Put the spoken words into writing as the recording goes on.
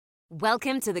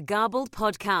Welcome to the Garbled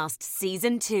Podcast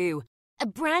Season 2, a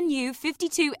brand new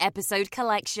 52-episode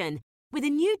collection with a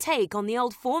new take on the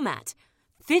old format.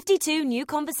 52 new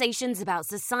conversations about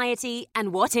society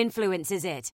and what influences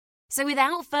it. So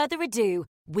without further ado,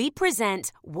 we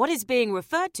present what is being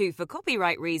referred to for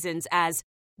copyright reasons as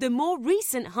the more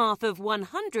recent half of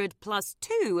 100 plus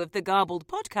 2 of the Garbled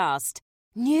Podcast,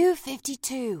 New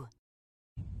 52.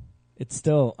 It's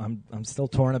still, I'm still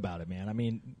torn about it, man. I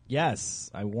mean, yes,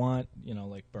 I want,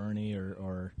 like Bernie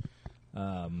or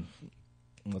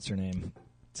what's her name?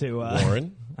 To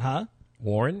Warren? Huh?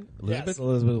 Warren? Elizabeth? Yes,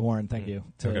 Elizabeth Warren, thank you.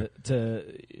 Okay.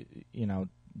 To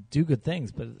do good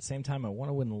things, but at the same time, I want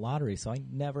to win the lottery, so I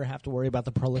never have to worry about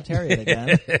the proletariat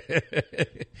again.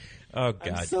 Oh, God.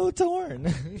 I'm so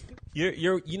torn.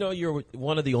 You're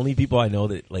one of the only people I know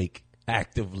that,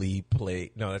 actively play.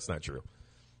 No, that's not true.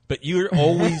 But you're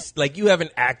always, you have an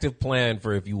active plan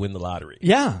for if you win the lottery.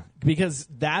 Yeah, because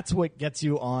that's what gets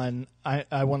you on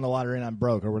I won the lottery and I'm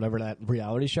broke, or whatever that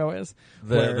reality show is.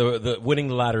 The winning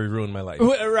the lottery ruined my life.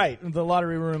 Right, the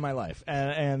lottery ruined my life.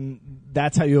 And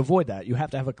that's how you avoid that. You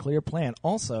have to have a clear plan.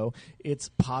 Also, it's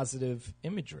positive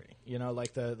imagery.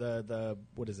 Like the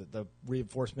what is it, the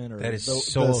reinforcement or That is the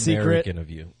so secret. American of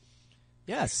you.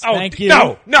 Yes, Oh, thank you.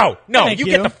 No, Thank you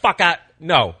get the fuck out.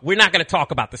 No, we're not going to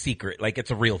talk about the secret like it's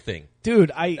a real thing.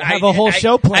 Dude, I have a whole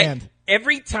show planned.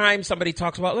 Every time somebody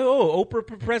talks about, Oprah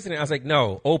for president, I was like,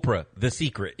 no, Oprah, the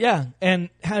secret. Yeah, and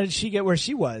how did she get where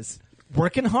she was?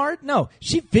 Working hard? No,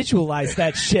 she visualized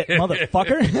that shit,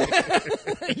 motherfucker.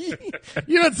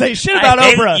 You don't say shit about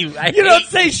Oprah. You don't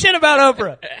say shit about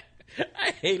Oprah.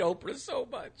 I hate Oprah so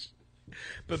much.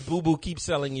 But Boo Boo keeps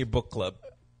selling your book club.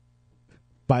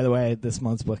 By the way, this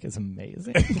month's book is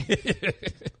amazing.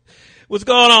 What's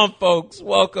going on, folks?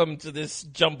 Welcome to this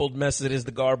jumbled mess that is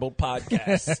the Garbled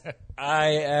Podcast. I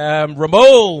am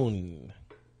Ramon.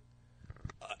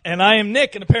 And I am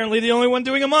Nick, and apparently the only one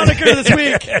doing a moniker this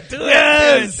week. Do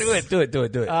it. Do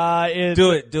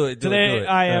it. Do it. Today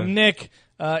I am Nick.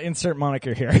 Insert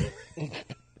moniker here.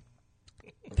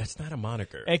 That's not a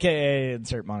moniker. AKA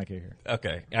insert moniker here.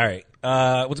 Okay. All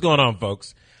right. What's going on,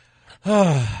 folks?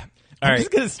 I'm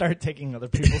just going to start taking other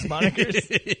people's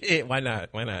monikers. Why not?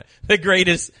 The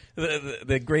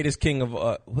greatest king of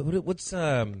what's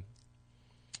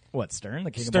what, Stern? The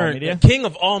king Stern, of all media? the king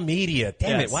of all media.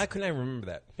 Damn Yes. it! Why couldn't I remember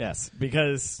that? Yes,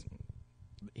 because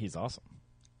he's awesome.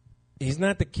 He's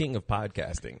not the king of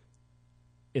podcasting.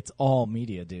 It's all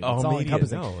media, dude. All it's all media,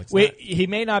 encompassing. no, it's Wait, not. he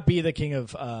may not be the king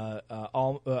of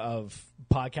all of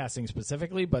podcasting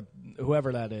specifically, but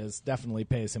whoever that is definitely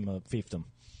pays him a fiefdom.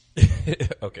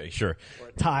 Okay, sure. Or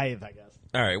a tithe, I guess.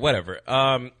 All right, whatever.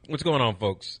 What's going on,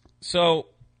 folks? So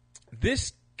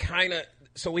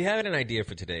we had an idea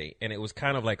for today, and it was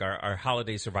kind of like our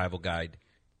holiday survival guide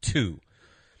 2,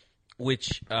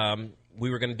 which we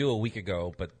were going to do a week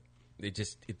ago, but it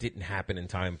didn't happen in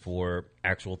time for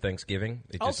actual Thanksgiving.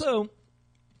 Also,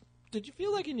 did you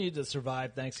feel like you needed to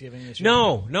survive Thanksgiving this year?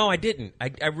 No, I didn't.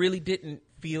 I really didn't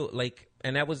feel like,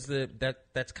 and that was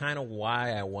that's kind of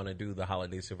why I want to do the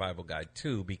holiday survival guide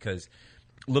too, because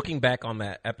looking back on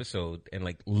that episode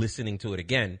and listening to it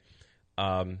again,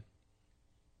 I'm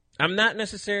not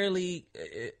necessarily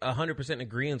 100% in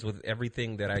agreement with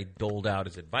everything that I doled out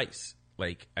as advice.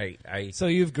 So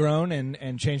you've grown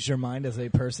and changed your mind as a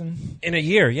person in a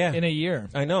year, yeah. In a year,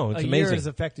 I know, it's a amazing. year has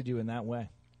affected you in that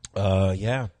way.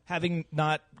 Yeah. Having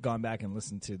not gone back and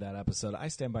listened to that episode, I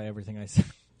stand by everything I said.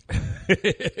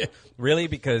 Really?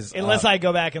 Because unless I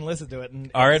go back and listen to it,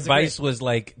 and our advice was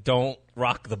don't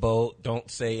rock the boat, don't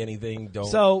say anything, don't.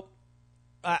 So,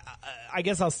 I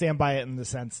guess I'll stand by it in the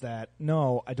sense that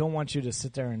no, I don't want you to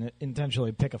sit there and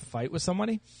intentionally pick a fight with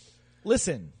somebody.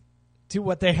 Listen to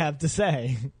what they have to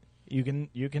say. You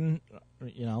can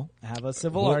have a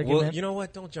civil argument. Well, you know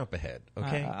what? Don't jump ahead,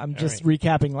 okay? I'm just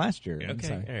recapping last year. I'm Okay,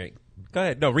 sorry. all right. Go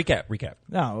ahead. No, recap.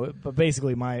 No, but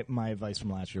basically my advice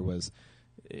from last year was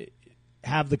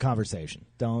have the conversation.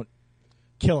 Don't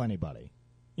kill anybody.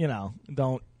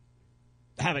 Don't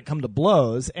have it come to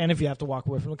blows. And if you have to walk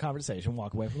away from the conversation,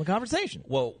 walk away from the conversation.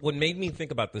 Well, what made me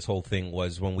think about this whole thing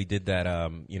was when we did that,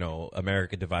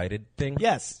 America Divided thing.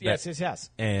 Yes.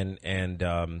 And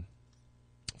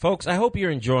folks, I hope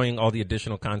you're enjoying all the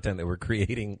additional content that we're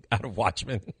creating out of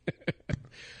Watchmen.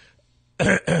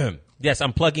 Yes,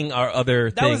 I'm plugging our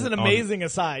other thing. That was an amazing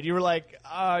aside. You were like,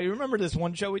 you remember this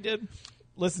one show we did?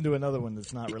 Listen to another one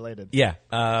that's not related. Yeah.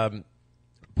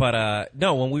 But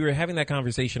no, when we were having that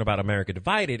conversation about America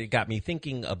Divided, it got me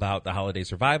thinking about the Holiday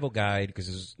Survival Guide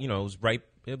because it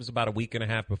was about a week and a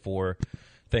half before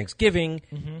Thanksgiving,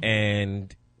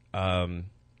 and I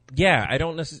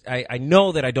don't necessarily. I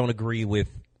know that I don't agree with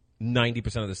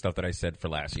 90% of the stuff that I said for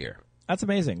last year. That's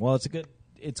amazing. Well, it's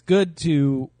good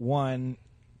to, one,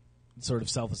 sort of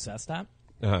self-assess that.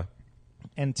 Uh-huh.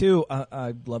 And two,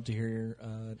 I'd love to hear your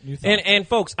new thoughts. And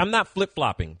folks, I'm not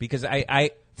flip-flopping because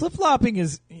I flip-flopping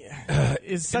is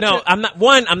such no, a... I'm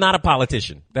not a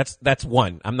politician. That's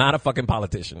one. I'm not a fucking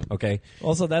politician, okay?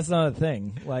 Also, that's not a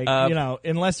thing. Like,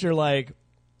 unless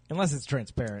it's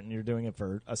transparent and you're doing it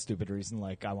for a stupid reason,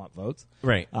 like I want votes.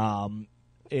 Right.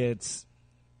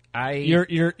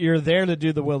 You're there to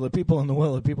do the will of the people, and the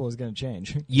will of the people is going to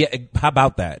change. Yeah, how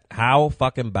about that? How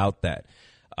fucking about that?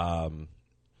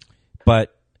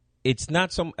 But it's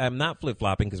not I'm not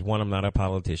flip-flopping because, one, I'm not a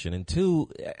politician, and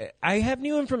two, I have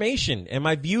new information, and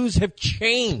my views have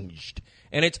changed,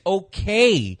 and it's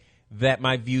okay that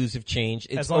my views have changed.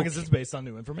 It's as long as it's based on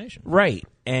new information. Right.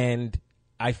 And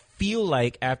I feel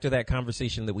like after that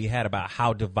conversation that we had about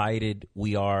how divided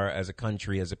we are as a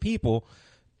country, as a people,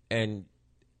 and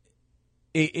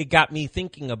it got me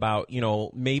thinking about,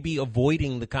 maybe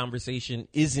avoiding the conversation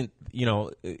isn't,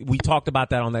 we talked about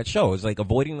that on that show. It's like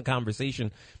avoiding the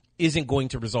conversation isn't going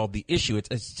to resolve the issue.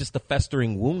 It's just a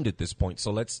festering wound at this point.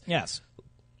 So let's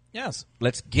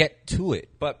get to it.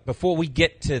 But before we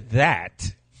get to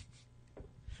that,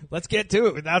 let's get to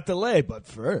it without delay. But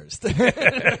first,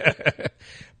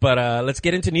 let's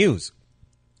get into news.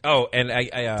 Oh, and I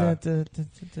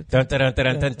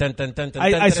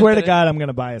swear to God, I'm going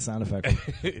to buy a sound effect.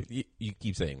 You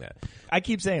keep saying that. I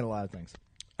keep saying a lot of things.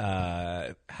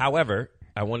 However,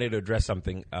 I wanted to address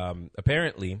something.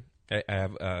 Apparently, I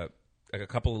have a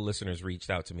couple of listeners reached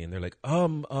out to me, and they're like,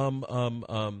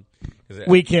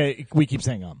 We keep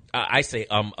saying I say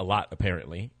a lot,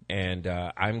 apparently, and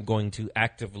I'm going to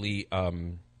actively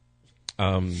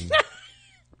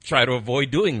try to avoid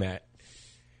doing that.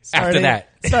 Starting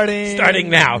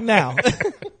now. Now.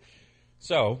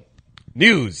 So,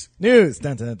 news. Dun,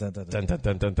 dun, dun, dun, dun. Dun, dun,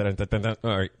 dun, dun, dun, dun, dun, dun.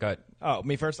 All right, go ahead. Oh,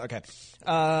 me first? Okay.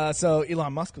 So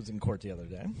Elon Musk was in court the other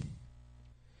day.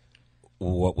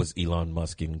 What was Elon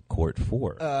Musk in court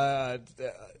for?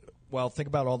 Well, think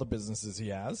about all the businesses he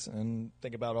has, and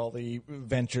think about all the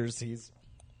ventures he's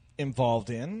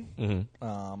involved in.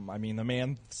 Mm-hmm. I mean, the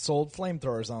man sold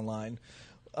flamethrowers online.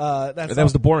 That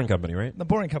was the Boring Company, right? The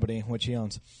Boring Company, which he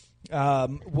owns. I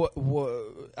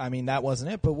mean, that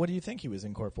wasn't it, but what do you think he was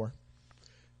in court for?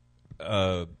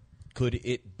 Could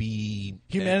it be...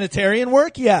 Humanitarian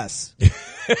work? Yes.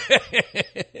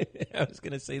 I was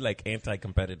going to say, like,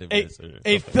 anti-competitiveness.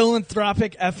 A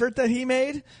philanthropic effort that he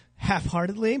made?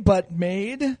 Half-heartedly, but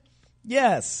made?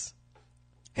 Yes.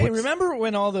 Hey, remember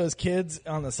when all those kids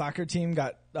on the soccer team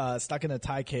got stuck in a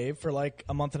Thai cave for like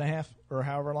a month and a half or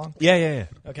however long? Yeah.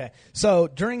 Okay. So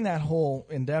during that whole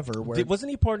endeavor,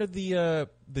 wasn't he part of the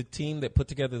team that put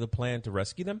together the plan to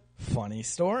rescue them? Funny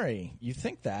story. You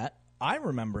think that? I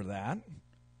remember that.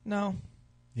 No.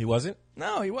 He wasn't?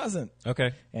 No, he wasn't.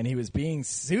 Okay. And he was being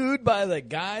sued by the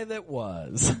guy that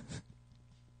was.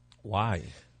 Why?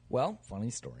 Well,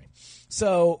 funny story.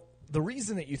 So the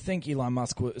reason that you think Elon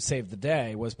Musk saved the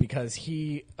day was because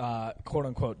he, quote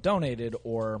unquote, donated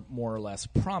or more or less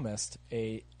promised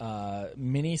a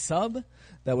mini sub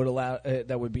that would allow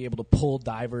that would be able to pull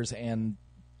divers and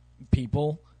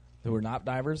people who are not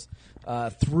divers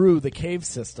through the cave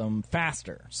system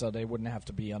faster, so they wouldn't have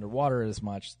to be underwater as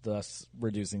much, thus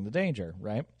reducing the danger.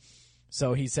 Right.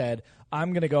 So he said,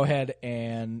 "I'm going to go ahead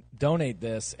and donate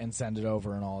this and send it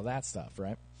over and all of that stuff."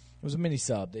 Right. It was a mini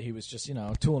sub that he was just,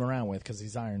 tooling around with because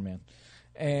he's Iron Man.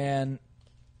 And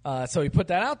so he put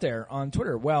that out there on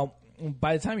Twitter. Well,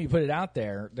 by the time he put it out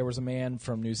there, there was a man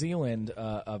from New Zealand,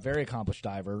 a very accomplished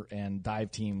diver and dive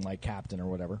team like captain or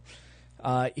whatever.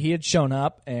 He had shown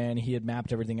up and he had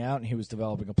mapped everything out and he was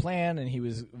developing a plan and he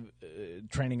was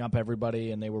training up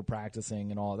everybody and they were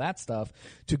practicing and all of that stuff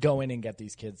to go in and get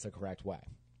these kids the correct way.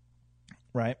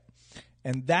 Right?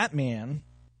 And that man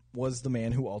was the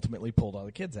man who ultimately pulled all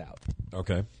the kids out.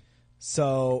 Okay.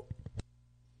 So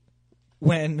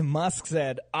when Musk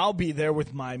said, "I'll be there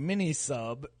with my mini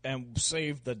sub and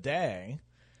save the day,"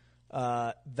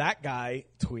 that guy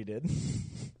tweeted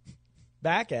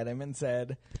back at him and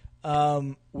said,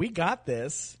 "We got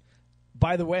this.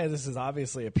 By the way, this is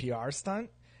obviously a PR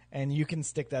stunt, and you can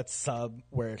stick that sub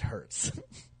where it hurts."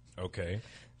 Okay.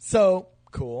 So,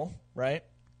 cool, right?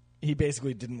 He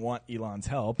basically didn't want Elon's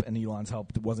help, and Elon's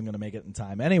help wasn't going to make it in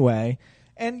time anyway.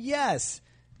 And yes,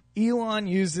 Elon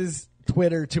uses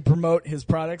Twitter to promote his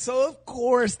product, so of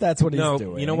course that's what he's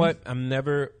doing. You know what? I'm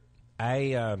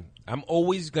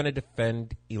always going to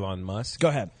defend Elon Musk. Go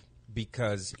ahead.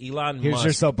 Because Elon Musk... Here's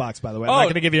your soapbox, by the way. I'm not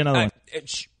going to give you another one.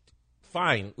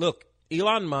 Fine. Look,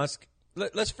 Elon Musk,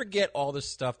 let's forget all the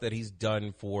stuff that he's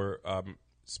done for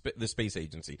the space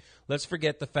agency. Let's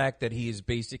forget the fact that he has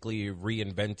basically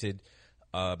reinvented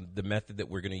the method that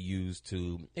we're going to use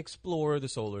to explore the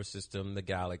solar system, the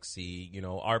galaxy,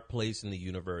 our place in the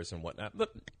universe and whatnot.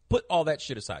 But put all that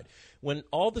shit aside. When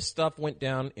all the stuff went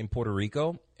down in Puerto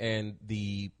Rico and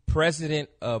the president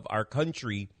of our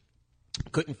country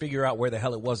couldn't figure out where the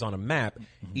hell it was on a map,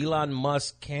 Elon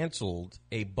Musk canceled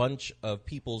a bunch of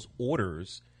people's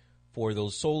orders for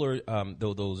those solar,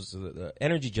 those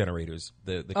energy generators.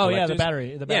 The the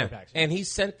battery packs. And he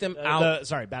sent them out.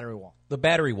 Battery wall. The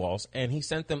battery walls, and he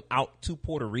sent them out to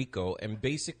Puerto Rico and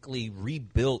basically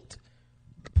rebuilt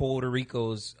Puerto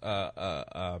Rico's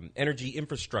energy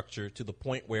infrastructure to the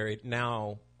point where it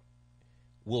now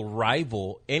will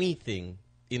rival anything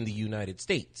in the United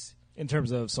States. In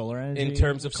terms of solar energy? In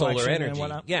terms of solar and energy.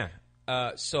 whatnot? Yeah.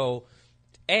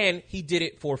 And he did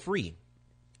it for free.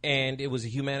 And it was a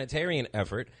humanitarian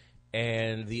effort,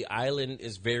 and the island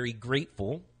is very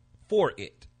grateful for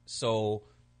it. So,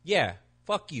 yeah,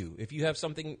 fuck you. If you have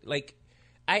something like,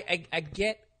 I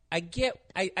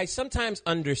sometimes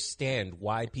understand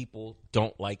why people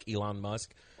don't like Elon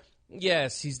Musk.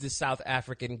 Yes, he's the South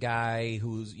African guy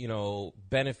who's,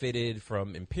 benefited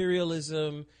from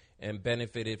imperialism and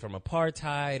benefited from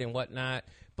apartheid and whatnot.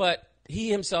 But he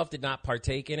himself did not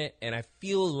partake in it, and I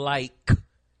feel like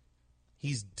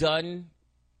he's done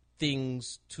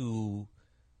things to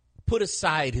put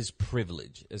aside his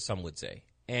privilege, as some would say.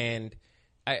 And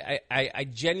I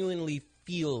genuinely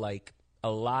feel like a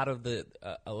lot of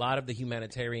the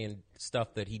humanitarian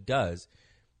stuff that he does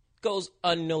goes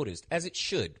unnoticed, as it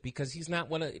should, because he's not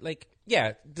one of,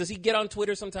 does he get on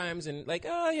Twitter sometimes and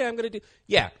I'm going to do,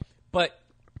 but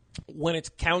when it's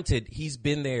counted, he's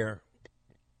been there.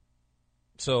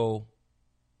 So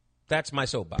that's my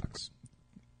soapbox.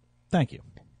 Thank you.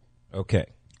 Okay.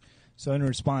 So in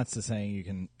response to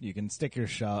saying you can stick your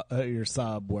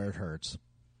sub where it hurts,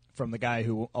 from the guy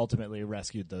who ultimately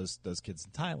rescued those kids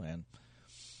in Thailand.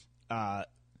 By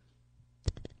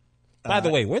the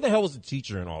way, where the hell was the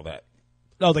teacher and all that?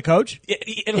 Oh, the coach?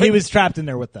 He was trapped in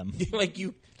there with them.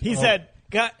 He said,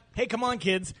 "Hey, come on,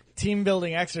 kids! Team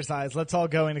building exercise. Let's all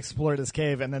go and explore this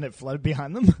cave." And then it flooded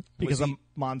behind them because a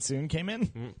monsoon came in.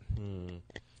 Mm-hmm.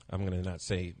 I'm going to not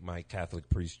say my Catholic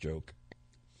priest joke.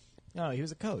 No, he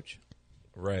was a coach.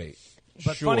 Right.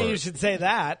 But sure. Funny you should say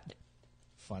that.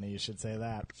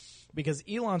 Because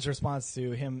Elon's response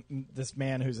to him, this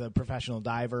man who's a professional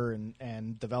diver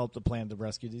and developed a plan to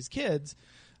rescue these kids,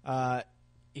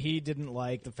 he didn't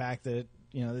like the fact that,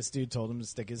 this dude told him to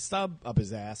stick his stub up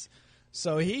his ass.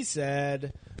 So he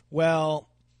said, well,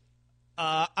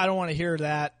 I don't want to hear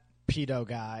that pedo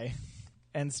guy,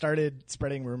 and started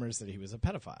spreading rumors that he was a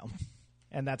pedophile.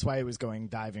 And that's why he was going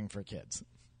diving for kids.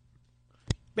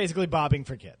 Basically bobbing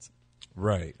for kids.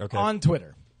 Right. Okay. On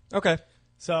Twitter. Okay.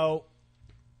 So,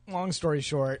 long story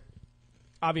short,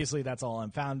 obviously that's all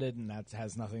unfounded, and that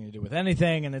has nothing to do with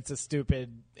anything, and it's a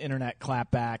stupid internet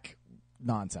clapback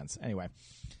nonsense. Anyway,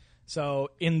 so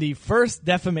in the first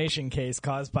defamation case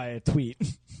caused by a tweet...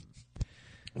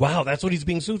 Wow, that's what he's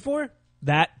being sued for?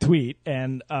 That tweet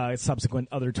and subsequent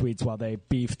other tweets while they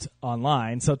beefed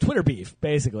online. So Twitter beef,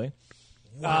 basically.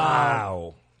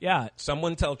 Wow. Yeah.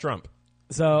 Someone tell Trump.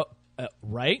 So,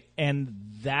 right? And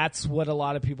that's what a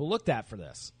lot of people looked at for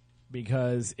this,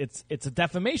 because it's a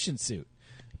defamation suit.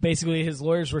 Basically, his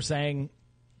lawyers were saying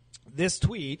this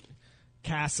tweet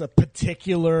casts a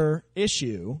particular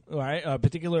issue, right? A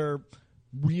particular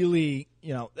really,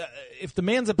 if the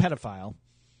man's a pedophile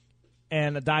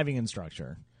and a diving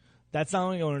instructor, that's not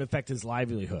only going to affect his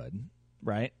livelihood,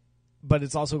 right? But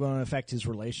it's also going to affect his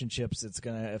relationships. It's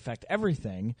going to affect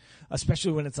everything,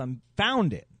 especially when it's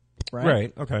unfounded, right?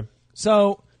 Right, okay.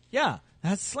 So, yeah,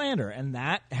 that's slander, and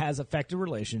that has affected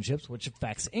relationships, which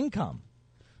affects income.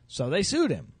 So they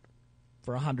sued him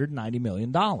for $190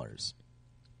 million.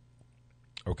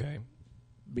 Okay.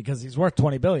 Because he's worth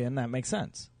 $20 billion, that makes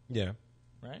sense. Yeah.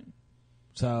 Right?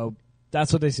 So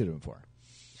that's what they sued him for.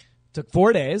 Took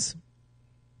 4 days.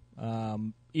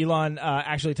 Elon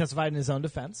actually testified in his own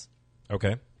defense.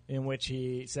 Okay. In which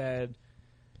he said,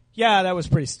 yeah, that was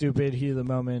pretty stupid. Heat of the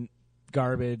moment,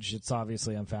 garbage. It's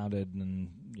obviously unfounded.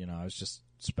 And, I was just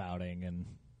spouting. And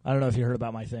I don't know if you heard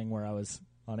about my thing where I was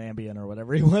on Ambien or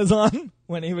whatever he was on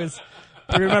when he was...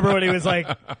 Do you remember when he was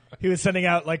he was sending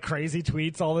out crazy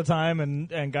tweets all the time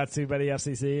and got sued by the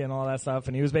FCC and all that stuff.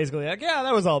 And he was basically like, yeah,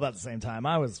 that was all about the same time.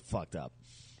 I was fucked up.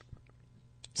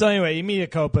 So anyway, he media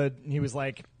copa. He was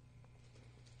like,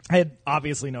 I had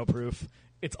obviously no proof.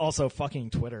 It's also fucking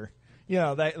Twitter.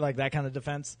 That kind of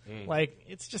defense.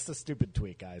 It's just a stupid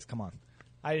tweet, guys. Come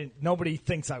on. Nobody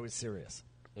thinks I was serious.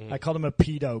 I called him a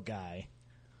pedo guy.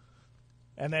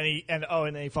 And then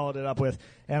he followed it up with,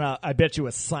 and I bet you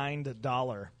a signed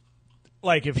dollar.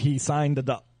 Like if he signed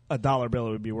a dollar bill,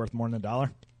 it would be worth more than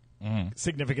 $1.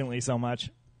 Significantly so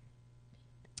much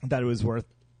that it was worth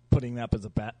putting up as a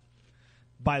bet.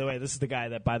 By the way, this is the guy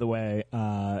that, by the way,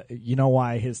 you know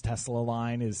why his Tesla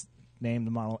line is named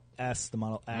the Model S, the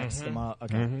Model X, the Model...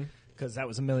 Okay. Because that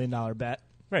was $1 million bet.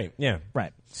 Right, yeah.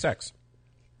 Right. Sex.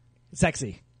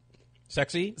 Sexy.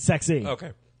 Sexy? Sexy.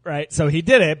 Okay. Right, so he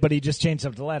did it, but he just changed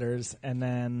up the letters, and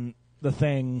then the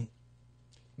thing...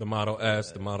 The Model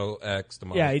S, the Model X, the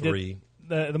Model 3.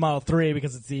 The Model 3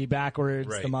 because it's the backwards.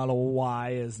 Right. The Model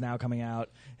Y is now coming out,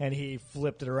 and he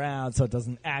flipped it around so it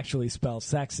doesn't actually spell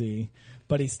sexy,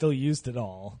 but he still used it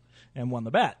all and won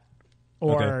the bet.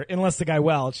 Or unless the guy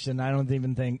welched, and I don't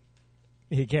even think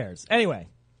he cares. Anyway,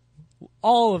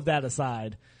 all of that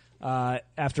aside,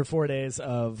 after 4 days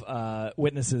of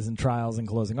witnesses and trials and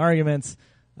closing arguments,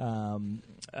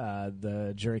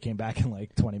 the jury came back in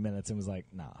like 20 minutes and was like,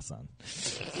 nah, son.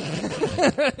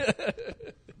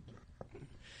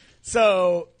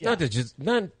 So yeah.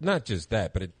 not just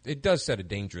that, but it does set a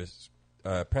dangerous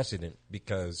precedent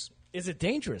because is it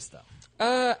dangerous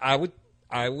though?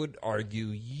 I would argue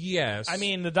yes. I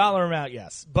mean the dollar amount,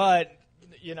 yes, but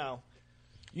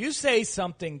you say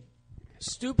something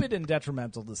stupid and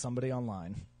detrimental to somebody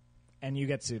online, and you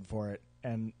get sued for it,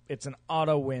 and it's an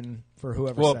auto win for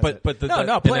whoever. Well, says but it. but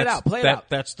play it out. Play it out.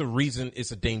 That's the reason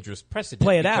it's a dangerous precedent.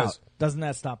 Play it out. Doesn't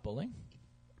that stop bullying?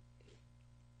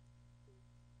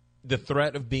 The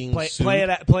threat of being sued. Play it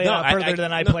out further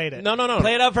than I played it. No.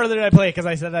 Play it out further than I played because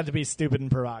I said that to be stupid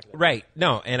and provocative. Right.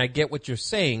 No, and I get what you're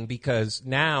saying because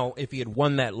now if he had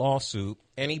won that lawsuit,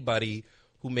 anybody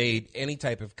who made any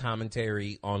type of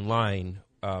commentary online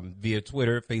via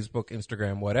Twitter, Facebook,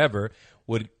 Instagram, whatever,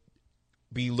 would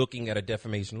be looking at a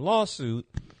defamation lawsuit.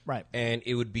 Right. And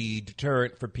it would be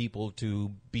deterrent for people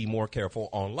to be more careful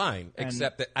online.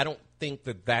 Except that I don't think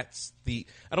I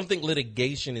don't think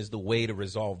litigation is the way to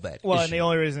resolve that issue. And the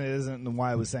only reason it isn't and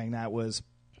why I was saying that was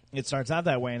it starts out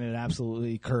that way and it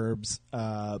absolutely curbs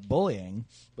bullying,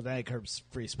 but then it curbs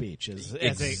free speech as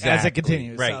it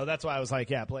continues. Right. So that's why I was like,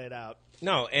 yeah, play it out.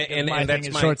 No, and my that's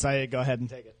thing is short-sighted. Go ahead and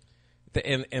take it.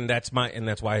 And that's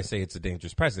why I say it's a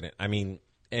dangerous precedent. I mean,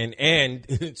 and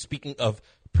speaking of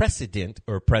precedent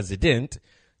or president,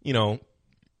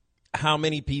 how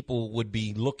many people would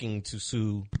be looking to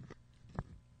sue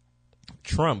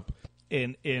Trump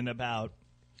in about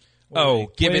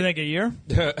what do you think, a year?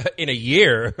 In a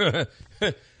year?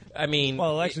 I mean,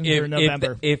 elections are in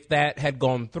November. If that had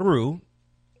gone through,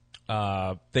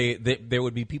 there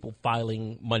would be people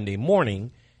filing Monday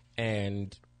morning,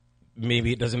 and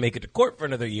maybe it doesn't make it to court for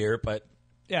another year, but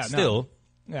still. No.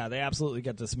 Yeah, they absolutely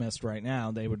get dismissed right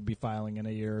now. They would be filing in a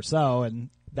year or so, and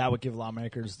that would give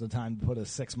lawmakers the time to put a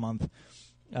 6-month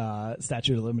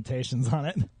statute of limitations on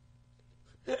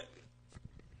it,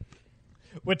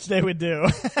 which they would do.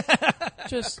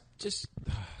 just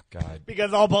oh, God.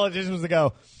 Because all politicians would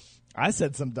go, I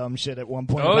said some dumb shit at one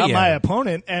point about my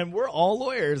opponent, and we're all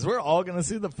lawyers. We're all going to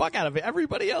sue the fuck out of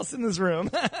everybody else in this room.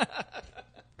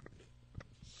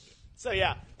 So,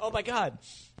 yeah. Oh, my God.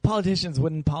 Politicians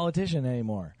wouldn't politician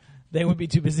anymore. They would be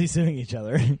too busy suing each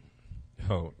other.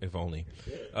 Oh, if only.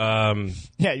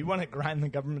 Yeah, you want to grind the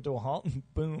government to a halt?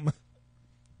 Boom.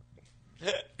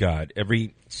 God,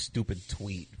 every stupid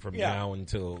tweet from now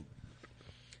until...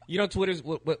 Twitter's...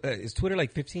 is Twitter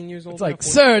like 15 years old? It's like,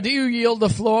 sir, do you yield the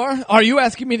floor? Are you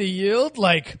asking me to yield?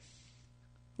 Like,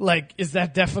 is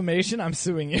that defamation? I'm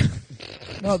suing you.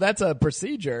 No, that's a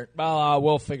procedure.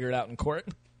 We'll figure it out in court.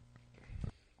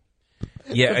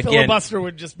 Yeah, the filibuster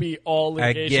would just be all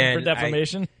litigation for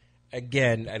defamation. I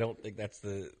don't think that's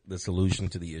the solution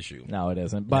to the issue. No, it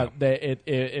isn't. But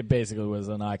it basically was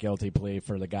a not guilty plea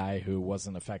for the guy who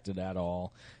wasn't affected at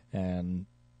all, and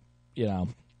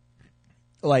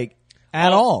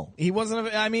at all. He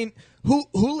wasn't. I mean, who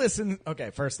listened?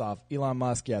 Okay, first off, Elon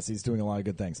Musk. Yes, he's doing a lot of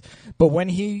good things, but when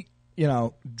he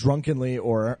drunkenly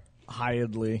or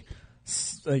highedly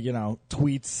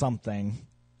tweets something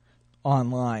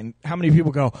online, how many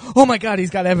people go, oh my God,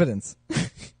 he's got evidence?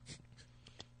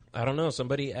 I don't know.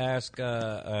 Somebody ask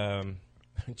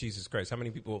Jesus Christ, how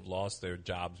many people have lost their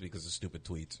jobs because of stupid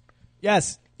tweets?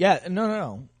 Yes. Yeah.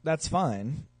 No. That's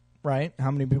fine. Right?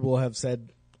 How many people have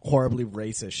said horribly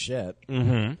racist shit,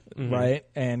 right?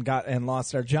 And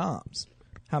lost their jobs?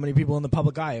 How many people in the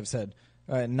public eye have said,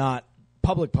 not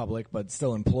public, but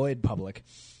still employed public,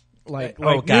 like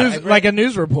a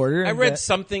news reporter? I read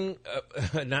something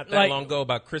not that long ago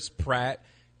about Chris Pratt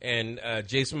and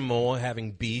Jason Momoa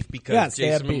having beef because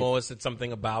Jason Momoa said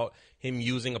something about him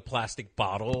using a plastic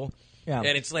bottle. Yeah.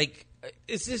 And it's like,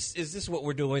 Is this what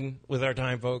we're doing with our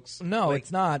time, folks? No, Like,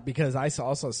 it's not, because I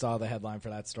also saw the headline for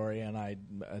that story and I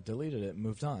deleted it and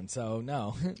moved on. So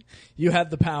no, you have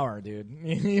the power, dude.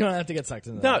 You don't have to get sucked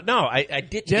into that. No, I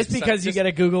didn't. Just because you get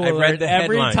a Google I read alert the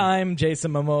every headline. time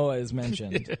Jason Momoa is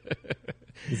mentioned.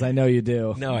 Because I know you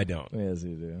do. No, I don't. Yes,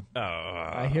 you do. Oh.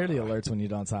 I hear the alerts when you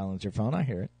don't silence your phone. I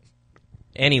hear it.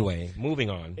 Anyway, moving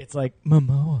on. It's like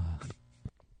Momoa.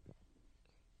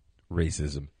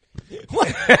 Racism.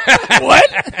 What?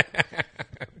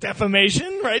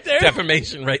 Defamation right there?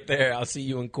 Defamation right there. I'll see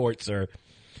you in court, sir.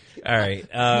 All right.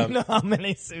 You know how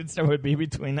many suits there would be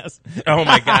between us? Oh,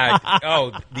 my God.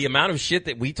 Oh, the amount of shit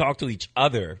that we talk to each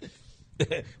other.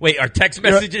 Wait, are text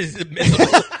messages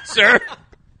admissible, sir?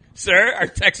 Sir, are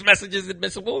text messages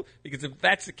admissible? Because if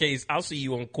that's the case, I'll see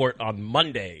you in court on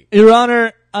Monday. Your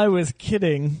Honor, I was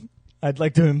kidding. I'd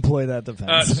like to employ that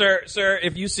defense. Sir,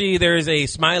 if you see there is a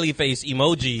smiley face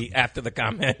emoji after the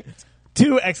comment,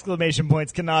 2 exclamation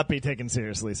points cannot be taken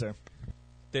seriously, sir.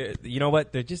 you know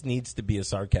what? There just needs to be a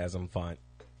sarcasm font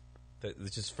that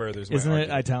just furthers my Isn't it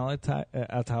argument.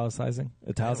 italicizing?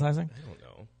 Italicizing? I don't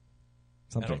know.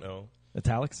 Something? I don't know.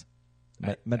 Italics?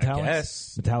 I Metallics?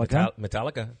 guess. Metallica?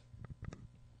 Metallica.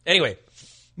 Anyway.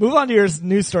 Move on to your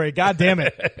news story. God damn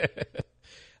it.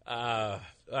 All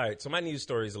right, so my news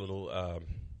story is a little.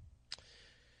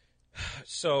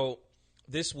 So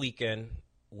this weekend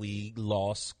we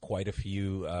lost quite a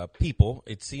few people.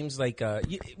 It seems like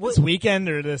This weekend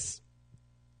or this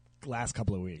last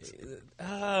couple of weeks?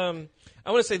 I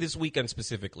want to say this weekend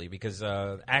specifically because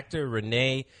actor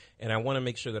Renee, and I want to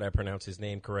make sure that I pronounce his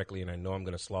name correctly, and I know I'm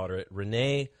going to slaughter it.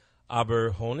 Renee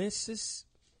Aberhonesis.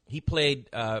 He played.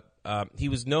 He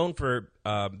was known for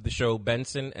the show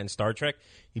Benson and Star Trek.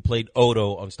 He played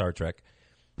Odo on Star Trek.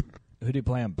 Who do you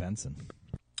play on Benson?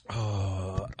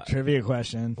 Trivia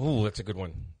question. Ooh, that's a good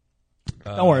one.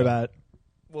 Don't worry about it.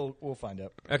 We'll find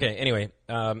out. Okay. Anyway,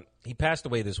 he passed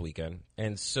away this weekend,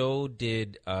 and so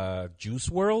did Juice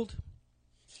WRLD.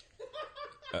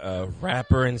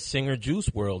 Rapper and singer Juice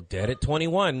WRLD, dead at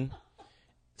 21.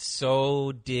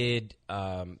 So did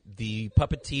the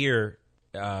puppeteer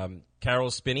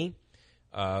Carol Spinney,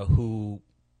 who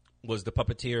was the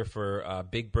puppeteer for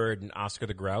Big Bird and Oscar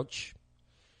the Grouch,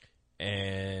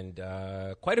 and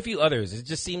quite a few others. It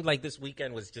just seemed like this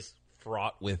weekend was just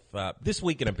fraught with this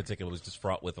weekend in particular was just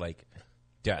fraught with like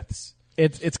deaths.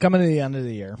 It's coming to the end of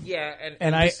the year. Yeah,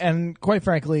 And quite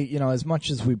frankly, you know, as much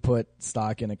as we put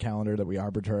stock in a calendar that we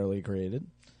arbitrarily created,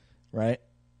 right,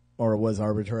 or was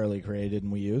arbitrarily created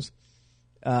and we use,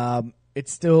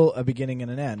 it's still a beginning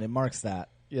and an end. It marks that.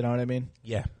 You know what I mean?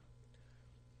 Yeah.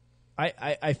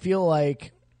 I feel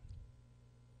like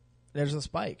there's a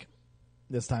spike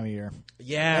this time of year.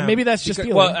 Yeah, and maybe that's just because,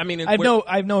 feeling. well, I mean, I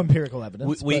have no empirical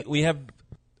evidence. We have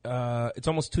it's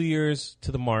almost 2 years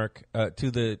to the mark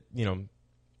to the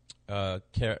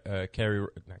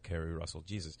Carrie Russell,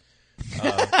 Jesus,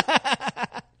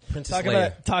 Princess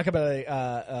Leia. Talk about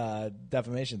a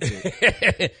defamation suit.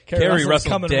 Carrie Russell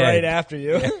coming dead. right after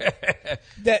you.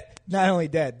 Not only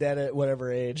dead at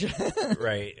whatever age.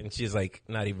 Right, and she's like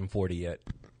not even 40 yet.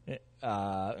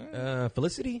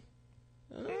 Felicity.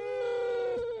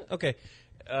 Okay.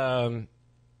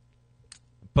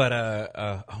 But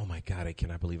oh my God, I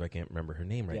cannot believe I can't remember her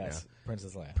name right now.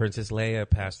 Princess Leia. Princess Leia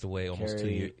passed away almost 2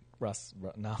 years.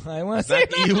 No, I want to say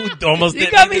You almost You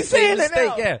did got make me the same saying it mistake.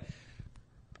 now. Yeah.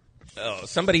 Oh,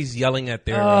 somebody's yelling at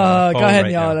their go phone ahead and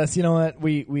right yell now. at us. You know what?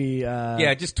 We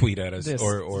Yeah, just tweet at us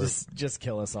or just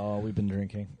kill us all. We've been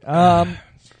drinking.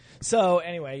 So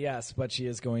anyway, yes, but she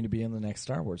is going to be in the next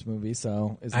Star Wars movie.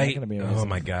 So is that going to be amazing? Oh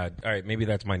my God! All right, maybe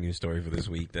that's my news story for this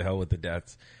week. The hell with the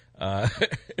deaths.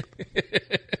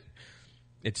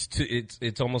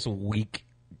 It's almost a week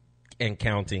and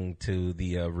counting to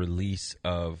the release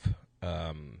of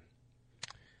The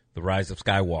Rise of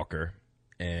Skywalker,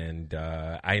 and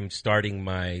I am starting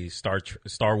my Star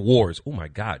Wars. Oh my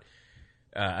God!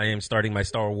 I am starting my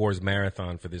Star Wars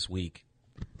marathon for this week.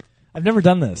 I've never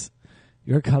done this.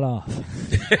 You're cut off.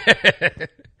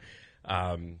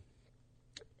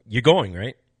 You're going,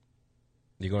 right?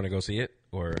 You're going to go see it,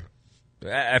 or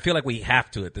I feel like we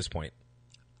have to at this point.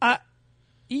 Come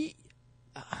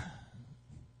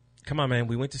on, man.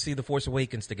 We went to see The Force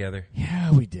Awakens together. Yeah,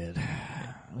 we did.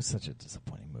 It was such a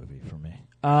disappointing movie for me.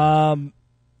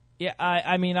 Yeah,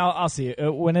 I mean, I'll see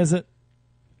it. When is it?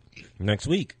 Next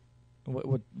week.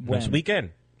 When? Next weekend.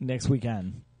 Next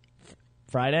weekend.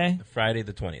 Friday? Friday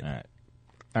the 20th.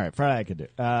 All right. Friday I could do.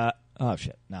 Oh,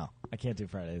 shit. No, I can't do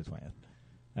Friday the 20th.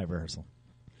 I have rehearsal.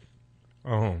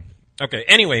 Oh. Okay.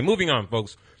 Anyway, moving on,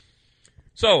 folks.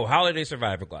 So, Holiday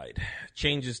Survival Guide.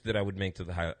 Changes that I would make to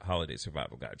the Holiday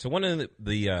Survival Guide. So, one of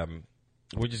the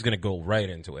we're just going to go right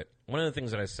into it. One of the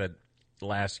things that I said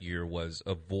last year was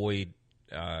avoid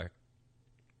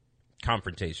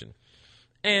confrontation.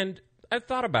 And I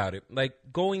thought about it. Like,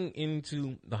 going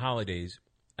into the holidays,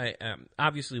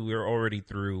 obviously we were already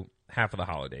through half of the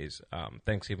holidays,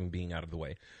 Thanksgiving being out of the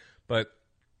way. But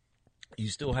you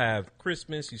still have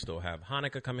Christmas, you still have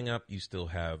Hanukkah coming up, you still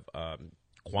have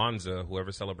Kwanzaa,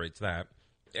 whoever celebrates that.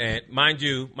 And mind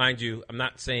you, I'm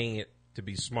not saying it to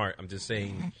be smart. I'm just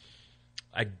saying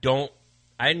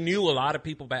I knew a lot of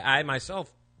people, but I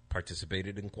myself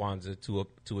participated in Kwanzaa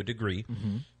to a degree.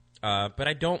 Mm-hmm. But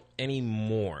I don't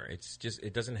anymore. It's just,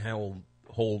 it doesn't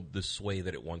hold the sway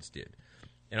that it once did.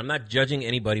 And I'm not judging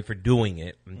anybody for doing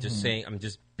it. I'm just saying, I'm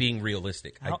just being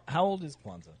realistic. How old is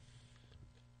Kwanzaa?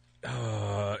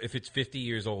 If it's 50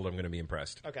 years old, I'm going to be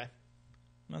impressed. Okay.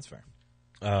 That's fair.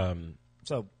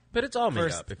 But it's all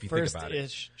made up if you think about it.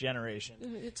 First-ish generation.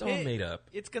 It's all made up.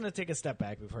 It's going to take a step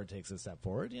back before it takes a step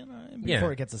forward,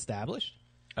 before it gets established.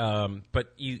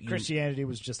 But Christianity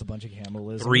was just a bunch of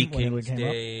cannibalism. Three Kings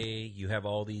Day. You have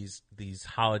all these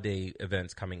holiday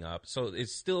events coming up, so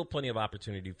it's still plenty of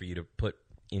opportunity for you to put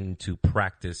into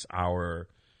practice our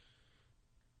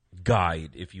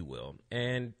guide, if you will.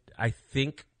 And I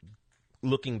think,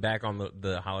 looking back on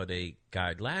the holiday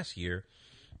guide last year,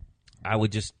 I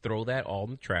would just throw that all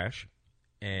in the trash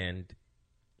and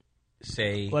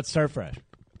say, let's start fresh.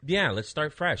 Yeah, let's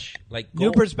start fresh. Like,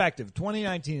 new perspective.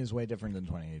 2019 is way different than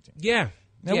 2018. Yeah,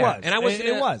 it was. And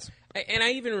it was. And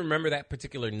I even remember that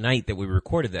particular night that we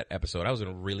recorded that episode. I was in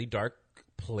a really dark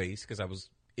place because I was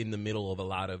in the middle of a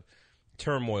lot of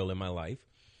turmoil in my life.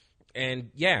 And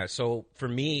yeah, so for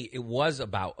me, it was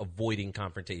about avoiding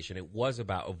confrontation. It was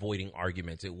about avoiding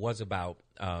arguments. It was about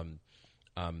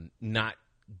not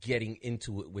getting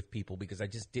into it with people because I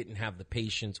just didn't have the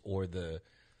patience or the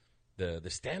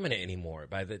stamina anymore.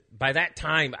 By that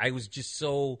time, I was just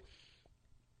so,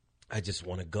 I just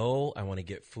want to go, I want to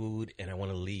get food, and I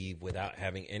want to leave without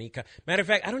having any matter of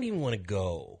fact, I don't even want to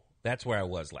go. That's where I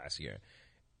was last year.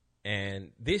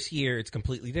 And this year, it's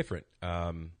completely different.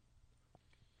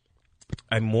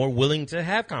 I'm more willing to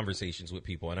have conversations with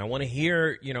people, and I want to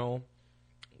hear,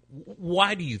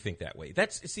 why do you think that way?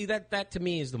 That to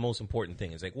me is the most important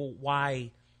thing. It's like, well,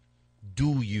 why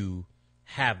do you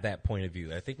have that point of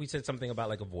view? I think we said something about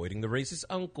like avoiding the racist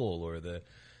uncle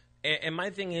and my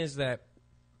thing is that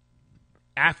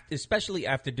especially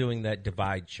after doing that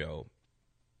Divide show,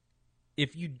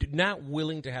 if you're not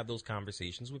willing to have those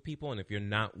conversations with people, and if you're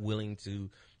not willing to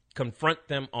confront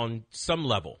them on some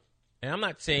level, and I'm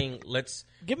not saying let's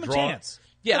give them a chance.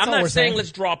 Yeah, I'm not saying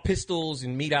let's draw pistols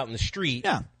and meet out in the street.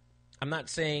 Yeah. I'm not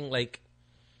saying like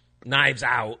knives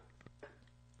out.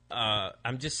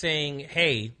 I'm just saying,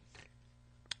 hey,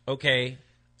 okay,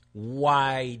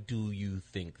 why do you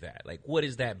think that? Like, what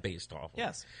is that based off of?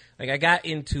 Yes. Like, I got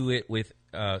into it with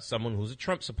someone who's a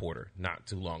Trump supporter not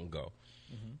too long ago.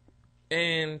 Mm-hmm.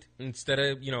 And instead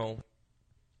of,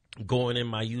 going in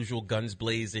my usual guns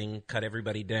blazing, cut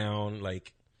everybody down,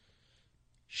 like,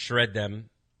 shred them,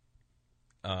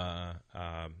 I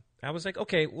was like,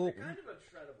 okay, well. They're kind of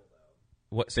unshreddable,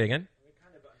 though. What? Say again?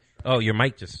 Kind of oh, your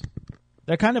mic just.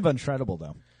 They're kind of unshreddable,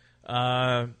 though.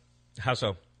 How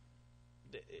so?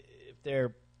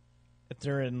 If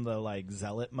they're in the like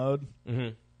zealot mode, mm-hmm.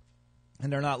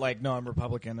 and they're not like, no, I'm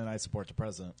Republican and I support the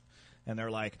president, and they're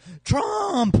like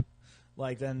Trump,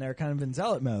 like then they're kind of in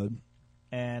zealot mode,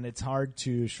 and it's hard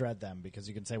to shred them because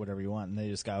you can say whatever you want, and they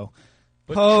just go,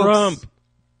 but hoax. Trump.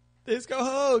 They just go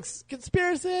hoax,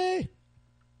 conspiracy.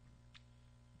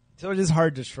 So it is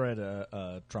hard to shred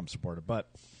a Trump supporter, but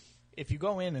if you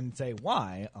go in and say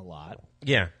why a lot.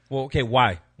 Yeah. Well, okay,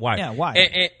 why? Yeah, why?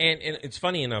 And it's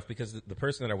funny enough because the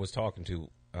person that I was talking to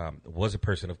was a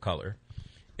person of color.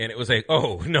 And it was like,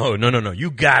 oh, no. You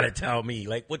got to tell me.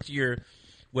 Like, what's your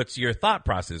thought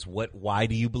process? Why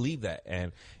do you believe that?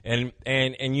 And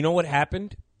you know what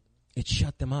happened? It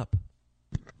shut them up.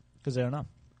 Because they don't know.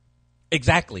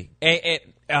 Exactly.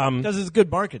 Because it's good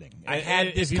marketing. I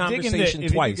had this conversation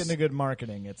twice. If you dig into good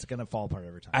marketing, it's going to fall apart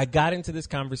every time. I got into this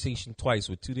conversation twice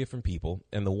with two different people,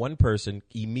 and the one person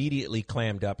immediately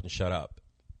clammed up and shut up.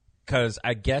 Because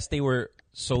I guess they were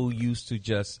so used to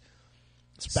just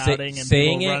spouting and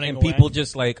saying people it, and away. people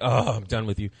just like, oh, I'm done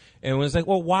with you. And it was like,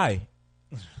 well, why?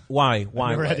 Why? I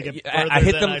never had to get I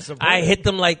hit them. I hit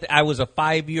them like I was a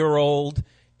 5-year-old.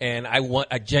 And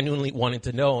I genuinely wanted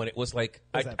to know, and it was like,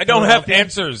 I don't have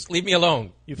answers. Leave me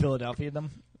alone. You Philadelphia them?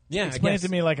 Yeah, Explain it to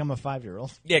me like I'm a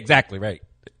 5-year-old. Yeah, exactly, right.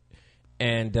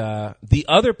 And the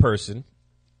other person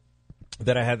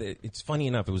that I had. It's funny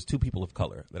enough, it was two people of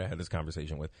color that I had this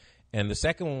conversation with. And the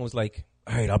second one was like,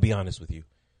 all right, I'll be honest with you.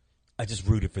 I just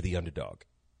rooted for the underdog.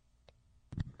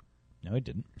 No, he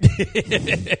didn't.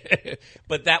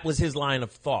 But that was his line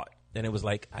of thought. And it was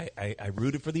like, I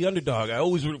rooted for the underdog. I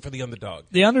always root for the underdog.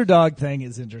 The underdog thing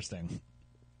is interesting.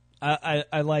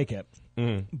 I like it.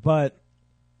 But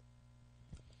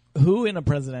who in a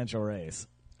presidential race,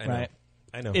 right,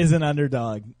 I know. is an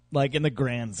underdog, like in the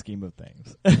grand scheme of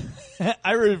things?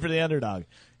 I rooted for the underdog.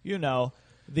 You know,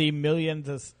 the million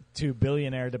to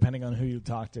billionaire, depending on who you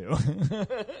talk to.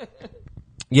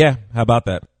 Yeah, how about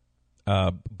that?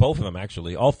 Both of them,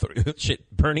 actually. All three. Shit,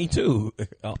 Bernie, too.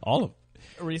 All of them.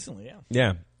 Recently, yeah.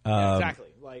 Yeah. Yeah, exactly.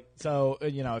 Like, so,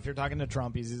 if you're talking to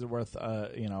Trump, he's either worth,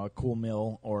 a cool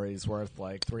mill, or he's worth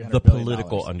like $300 the billion.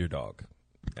 political underdog,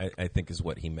 I think, is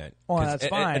what he meant. Oh, that's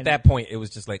fine. At that point, it was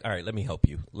just like, all right, let me help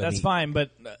you. That's fine,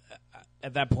 but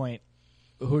at that point,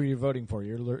 who are you voting for?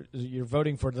 You're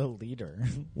voting for the leader.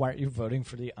 Why aren't you voting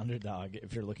for the underdog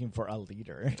if you're looking for a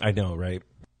leader? I know, right?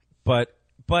 But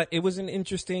it was an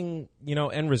interesting,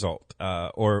 end result.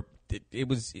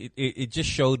 It just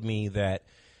showed me that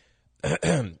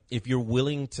if you're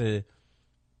willing to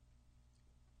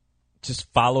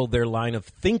just follow their line of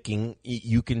thinking,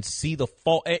 you can see the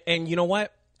fault. And you know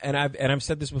what? And I've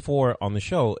said this before on the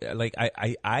show. Like,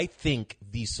 I think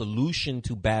the solution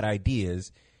to bad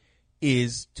ideas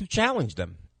is to challenge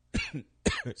them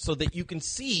so that you can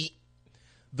see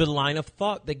the line of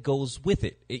thought that goes with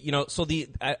it.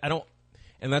 I don't,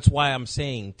 and that's why I'm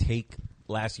saying take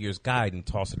last year's guide and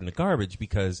toss it in the garbage,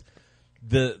 because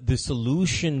the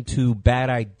solution to bad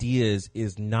ideas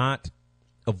is not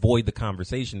avoid the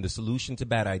conversation. The solution to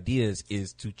bad ideas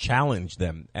is to challenge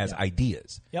them as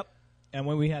ideas. Yep. And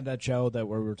when we had that show where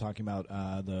we were talking about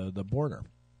the border,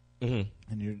 and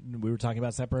we were talking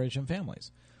about separation of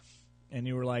families, and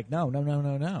you were like, no.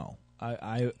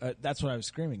 I that's what I was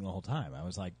screaming the whole time. I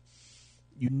was like,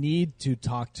 you need to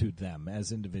talk to them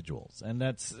as individuals, and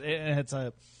it's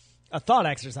a thought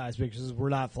exercise, because we're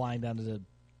not flying down to the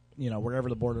wherever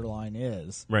the borderline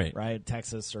is, right,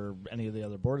 Texas or any of the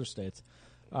other border states,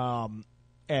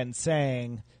 and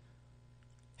saying,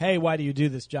 hey, why do you do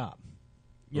this job?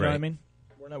 You know what I mean?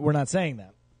 We're not saying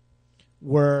that.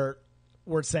 We're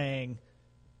saying,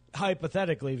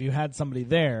 hypothetically, if you had somebody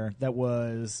there that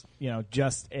was,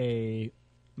 just not a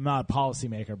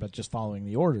policymaker, but just following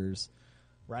the orders,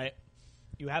 right?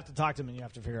 You have to talk to them, and you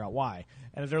have to figure out why.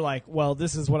 And if they're like, well,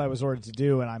 this is what I was ordered to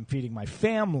do, and I'm feeding my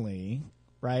family,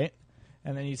 right?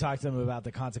 And then you talk to them about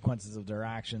the consequences of their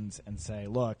actions and say,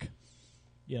 look,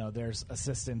 there's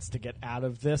assistance to get out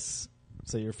of this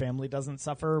so your family doesn't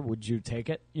suffer. Would you take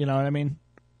it? You know what I mean?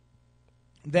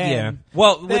 Then, yeah.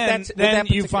 Well, then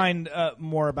you find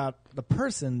more about the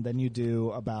person than you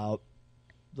do about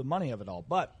the money of it all.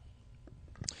 But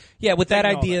yeah, with that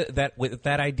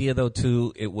idea though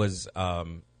too, it was.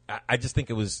 I just think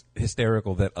it was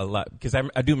hysterical that a lot, because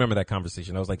I do remember that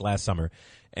conversation. That was like last summer,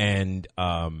 and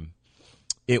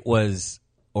it was,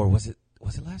 or was it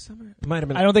last summer? It might have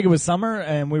been. I don't think it was summer,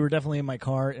 and we were definitely in my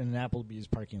car in an Applebee's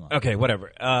parking lot. Okay,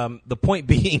 whatever. The point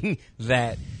being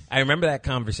that I remember that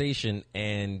conversation,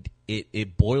 and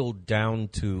it boiled down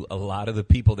to a lot of the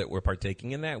people that were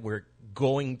partaking in that were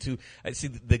going to. I see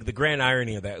the grand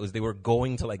irony of that was they were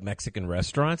going to like Mexican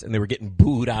restaurants, and they were getting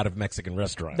booed out of Mexican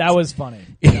restaurants. That was funny.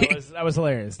 That was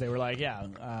hilarious. They were like, "Yeah,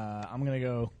 I'm gonna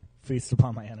go feast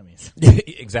upon my enemies."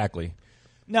 Exactly.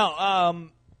 No.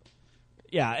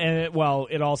 Yeah, and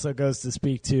it also goes to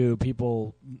speak to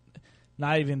people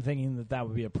not even thinking that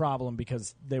would be a problem,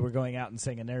 because they were going out and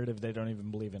saying a narrative they don't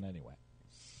even believe in anyway.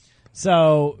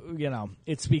 So,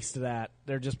 it speaks to that.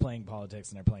 They're just playing politics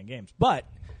and they're playing games. But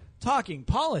talking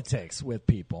politics with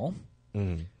people,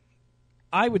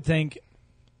 I would think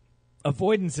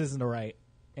avoidance isn't the right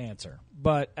answer.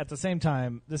 But at the same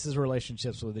time, this is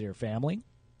relationships with your family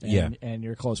and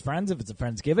your close friends, if it's a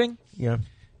Friendsgiving. Yeah.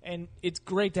 And it's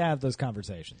great to have those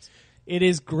conversations. It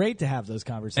is great to have those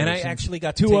conversations. And I actually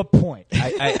got to a point.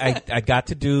 I got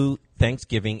to do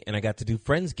Thanksgiving, and I got to do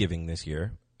Friendsgiving this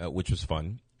year, which was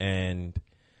fun. And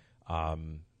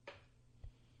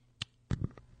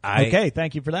okay,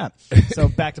 thank you for that. So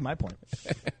back to my point.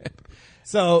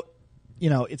 So,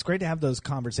 it's great to have those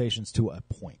conversations to a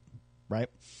point, right?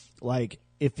 Like,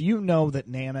 if you know that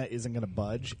Nana isn't going to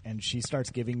budge, and she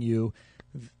starts giving you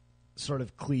sort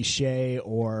of cliche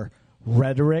or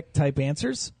rhetoric type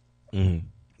answers,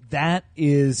 that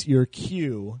is your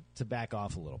cue to back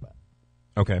off a little bit.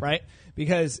 Okay. Right?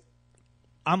 Because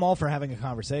I'm all for having a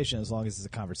conversation as long as it's a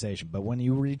conversation. But when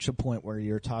you reach a point where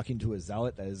you're talking to a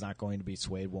zealot that is not going to be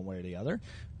swayed one way or the other,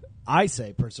 I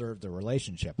say preserve the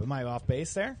relationship. Am I off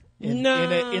base there? In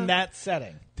that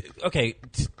setting. Okay,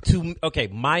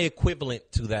 my equivalent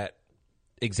to that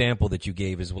example that you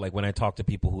gave is like when I talk to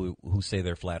people who say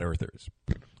they're flat earthers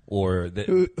or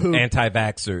the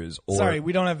anti-vaxxers. Or sorry,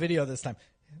 we don't have video this time.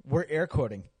 We're air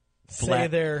quoting. Say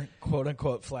they're quote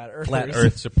unquote flat earthers, flat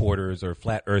Earth supporters, or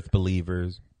flat Earth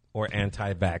believers, or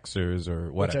anti-vaxxers,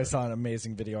 or whatever. Which I saw an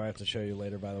amazing video I have to show you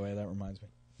later. By the way, that reminds me.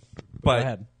 But go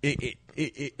ahead.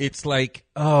 It's like,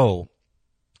 oh,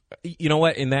 you know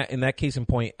what? In that case in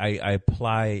point, I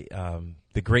apply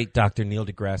the great Dr. Neil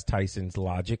deGrasse Tyson's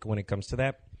logic when it comes to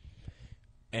that.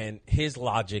 And his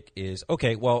logic is,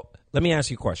 okay, well, let me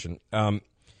ask you a question.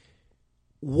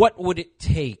 What would it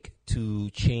take to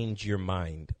change your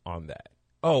mind on that?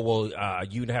 Oh, well,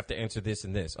 you'd have to answer this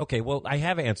and this. Okay, well, I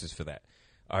have answers for that.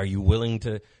 Are you willing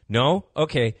to? No?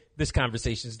 Okay, this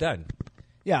conversation's done.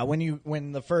 Yeah,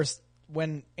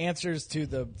 when answers to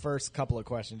the first couple of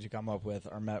questions you come up with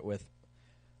are met with,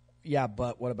 yeah,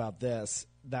 but what about this?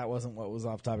 That wasn't what was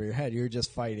off the top of your head. You're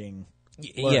just fighting.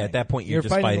 Learning. Yeah, at that point you're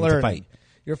just fighting to fight.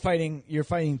 You're fighting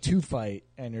to fight,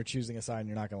 and you're choosing a side, and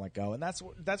you're not going to let go. And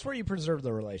that's where you preserve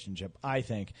the relationship, I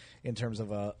think, in terms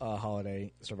of a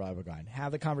holiday survival guide.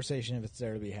 Have the conversation if it's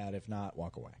there to be had. If not,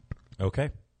 walk away. Okay.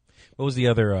 What was the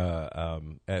other?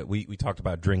 We talked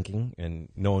about drinking and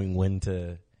knowing when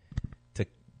to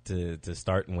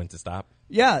start and when to stop.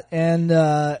 Yeah, and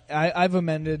I've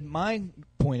amended my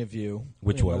point of view,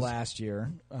 which was the last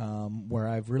year, where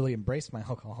I've really embraced my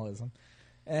alcoholism,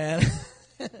 and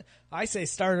I say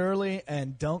start early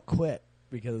and don't quit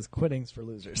because quitting's for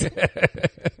losers.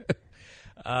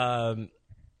 I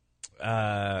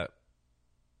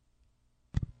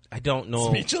don't know.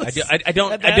 Speechless? I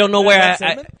don't know where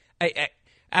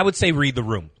I would say read the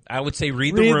room. I would say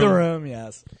read the room. Read the room,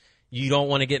 yes. You don't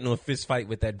want to get into a fist fight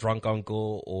with that drunk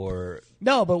uncle or...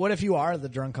 No, but what if you are the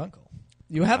drunk uncle?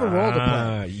 You have a role to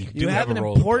play. You have an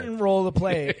important role to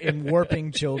play in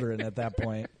warping children at that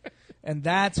point. And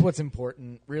that's what's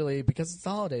important, really, because it's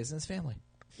the holidays and it's family.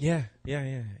 Yeah.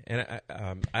 And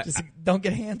just don't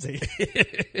get handsy.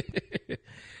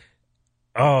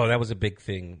 Oh, that was a big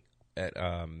thing at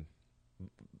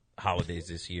holidays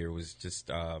this year. Was just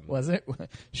was it?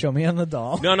 Show me on the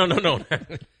doll. No. No,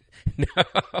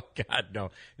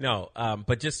 God, no.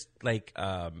 But just like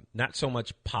not so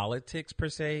much politics per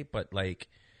se, but like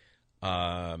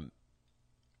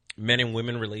men and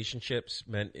women relationships,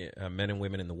 men and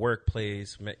women in the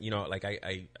workplace. Like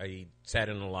I sat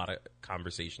in a lot of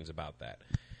conversations about that.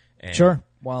 And sure.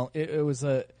 Well, it was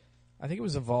I think it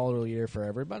was a volatile year for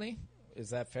everybody.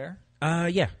 Is that fair?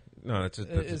 Yeah. No, that's a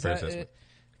fair assessment.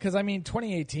 Because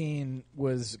 2018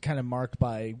 was kind of marked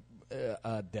by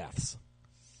deaths.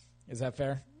 Is that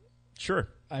fair? Sure.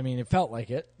 I mean, it felt like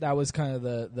it. That was kind of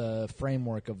the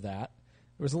framework of that.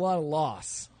 There was a lot of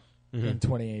loss in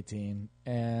 2018,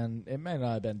 and it may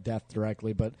not have been death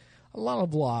directly, but a lot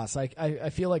of loss. I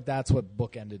feel like that's what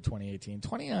bookended 2018.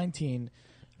 2019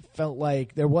 felt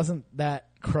like there wasn't that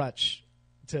crutch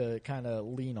to kind of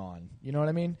lean on. You know what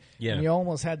I mean? Yeah. And you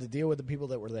almost had to deal with the people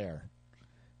that were there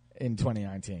in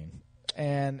 2019.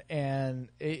 And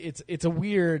it's a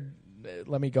weird.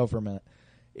 Let me go for a minute.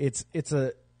 It's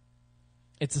a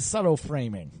subtle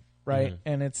framing, right?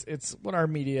 And it's what our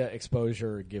media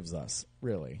exposure gives us,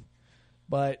 really.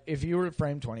 But if you were to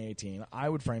frame 2018, I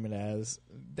would frame it as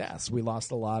deaths. We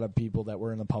lost a lot of people that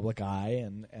were in the public eye,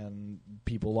 and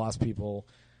people lost people,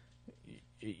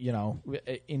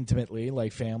 intimately,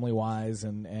 like family-wise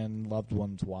and loved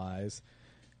ones-wise.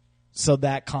 So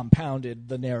that compounded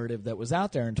the narrative that was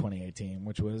out there in 2018,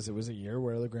 which was it was a year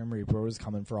where the Grim Reaper was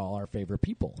coming for all our favorite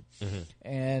people.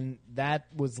 And that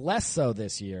was less so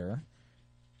this year.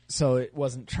 So it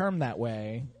wasn't termed that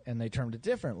way, and they termed it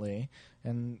differently,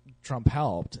 and Trump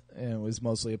helped, and it was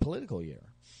mostly a political year,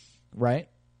 right?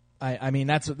 I mean,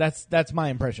 that's my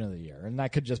impression of the year, and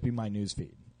that could just be my news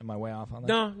feed. Am I way off on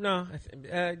that? No,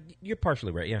 you're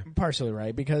partially right, yeah. Partially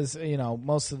right, because,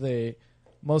 most of the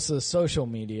social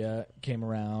media came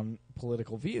around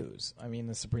political views. I mean,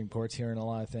 the Supreme Court's hearing a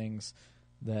lot of things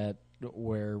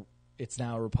where it's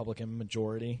now a Republican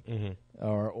majority,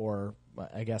 or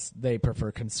I guess they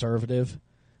prefer conservative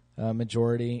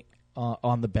majority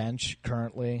on the bench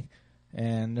currently.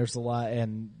 And there's a lot,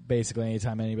 and basically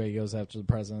anytime anybody goes after the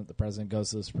president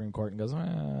goes to the Supreme Court and goes,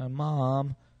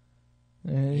 Mom,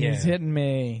 he's hitting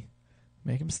me.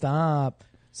 Make him stop.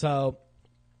 So,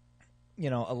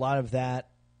 a lot of that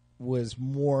was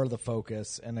more the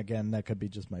focus, and again, that could be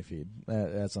just my feed.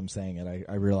 As I'm saying it,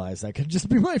 I realize that could just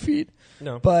be my feed.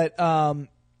 No. But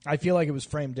I feel like it was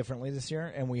framed differently this year,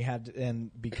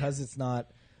 and because it's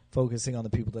not focusing on the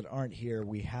people that aren't here,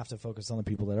 we have to focus on the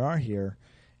people that are here,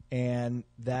 and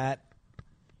that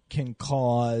can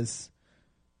cause,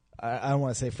 I don't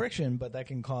want to say friction, but that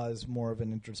can cause more of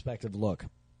an introspective look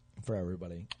for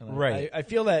everybody. And Right. I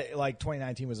feel that like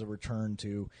 2019 was a return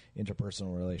to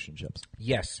interpersonal relationships.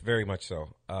 Yes, very much so.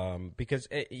 Because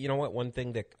you know what? One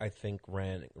thing that I think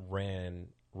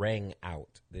rang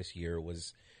out this year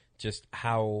was just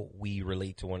how we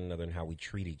relate to one another and how we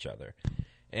treat each other.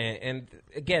 And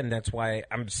again, that's why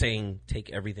I'm saying take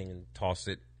everything and toss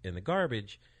it in the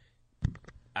garbage.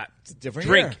 It's a different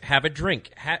Drink. year. Have a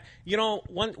drink. You know,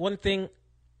 one thing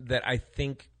that I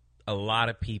think a lot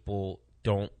of people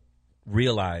don't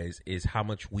realize is how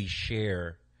much we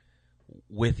share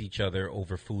with each other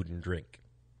over food and drink.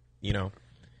 You know?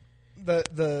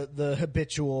 The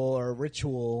habitual or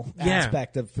ritual Yeah.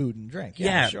 aspect of food and drink.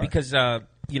 Yeah, sure. because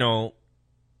you know,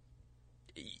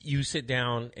 you sit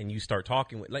down and you start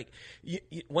talking with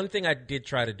one thing I did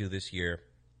try to do this year,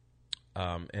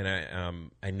 and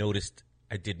I noticed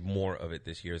I did more of it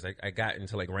this year. Is I got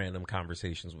into like random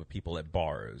conversations with people at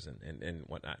bars and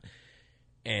whatnot,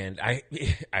 and I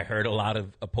heard a lot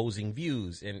of opposing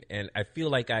views, and I feel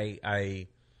like I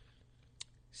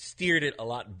steered it a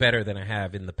lot better than I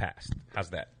have in the past. How's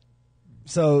that?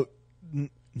 So,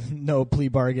 no plea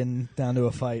bargain down to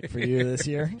a fight for you this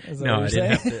year? Is that No, what I you're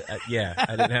didn't saying? have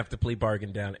to. I didn't have to plea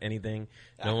bargain down anything.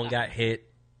 No one got hit.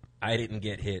 I didn't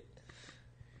get hit.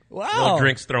 Wow. No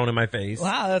drinks thrown in my face.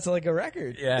 Wow, that's like a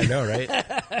record. Yeah, I know, right?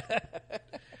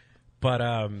 But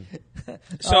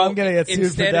so I'm gonna get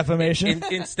sued for defamation.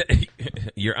 Instead,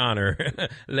 Your Honor,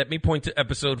 let me point to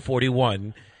episode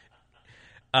 41.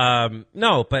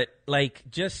 No, but like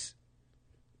just.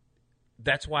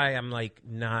 That's why I'm like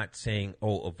not saying,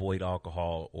 oh, avoid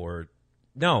alcohol or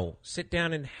no, sit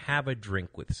down and have a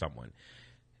drink with someone.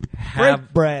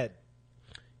 Break bread,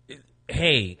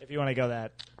 Hey, if you want to go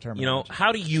that term. you know,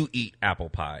 how do you eat apple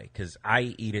pie? Because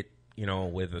I eat it, you know,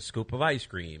 with a scoop of ice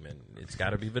cream, and it's got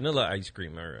to be vanilla ice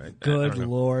cream. Or I Good don't know.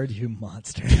 Lord, you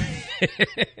monster.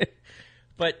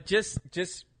 But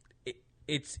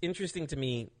it's interesting to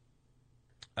me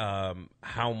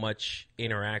how much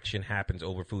interaction happens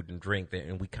over food and drink,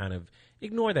 and we kind of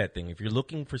ignore that thing. If you're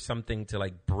looking for something to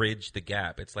like bridge the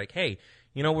gap, it's like, hey,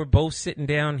 you know, we're both sitting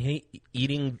down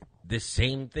eating the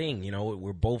same thing. You know,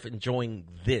 we're both enjoying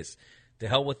this. To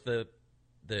hell with the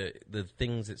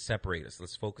things that separate us.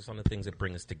 Let's focus on the things that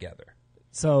bring us together.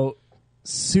 So,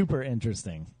 super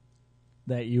interesting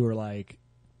that you were like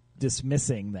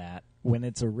dismissing that when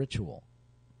it's a ritual,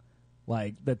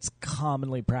 like that's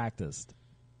commonly practiced.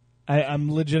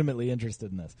 I'm legitimately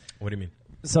interested in this. What do you mean?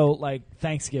 So, like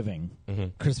Thanksgiving,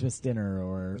 Christmas dinner,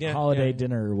 or holiday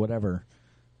dinner, or whatever.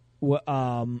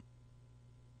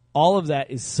 All of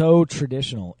that is so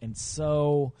traditional and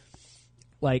so,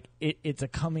 like, it's a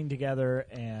coming together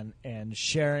and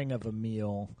sharing of a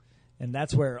meal, and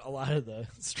that's where a lot of the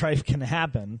strife can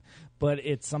happen. But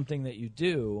it's something that you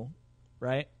do,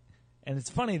 right? And it's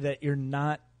funny that you're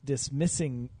not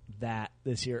dismissing that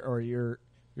this year, or you're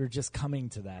just coming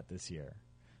to that this year.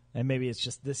 And maybe it's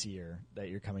just this year that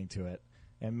you're coming to it,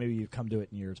 and maybe you've come to it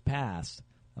in years past.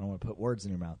 I don't want to put words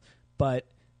in your mouth. But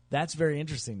that's very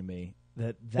interesting to me.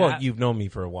 Well, you've known me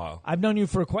for a while. I've known you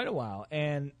for quite a while,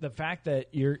 and the fact that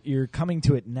you're coming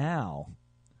to it now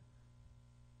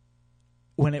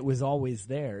when it was always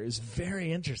there is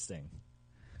very interesting.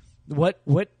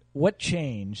 What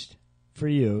changed for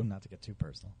you, not to get too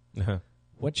personal,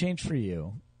 what changed for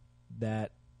you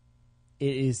that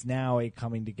it is now a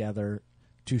coming together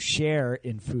to share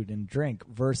in food and drink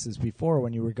versus before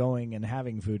when you were going and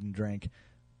having food and drink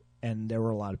and there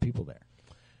were a lot of people there?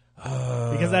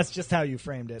 Because that's just how you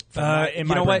framed it. You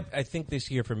know what? I think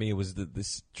this year for me was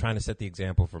this trying to set the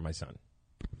example for my son.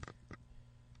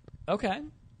 Okay.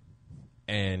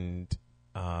 And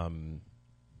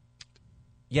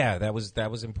yeah, that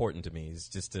was important to me. It's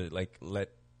just to like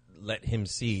let him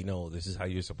see, no, this is how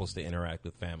you're supposed to interact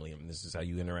with family, and this is how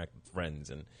you interact with friends.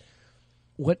 And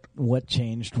what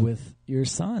changed with your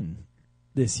son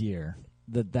this year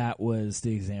that was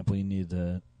the example you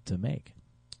needed to make?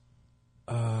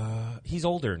 He's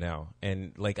older now,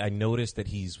 and like I noticed that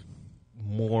he's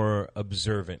more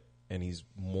observant and he's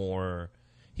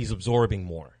absorbing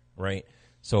more, right?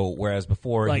 So whereas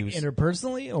before like he was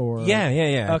interpersonally, or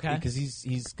yeah, okay, because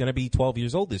he's gonna be 12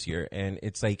 years old this year, and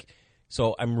it's like,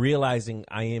 so I'm realizing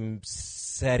I am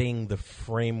setting the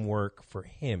framework for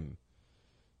him,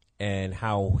 and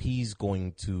how he's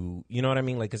going to, you know what I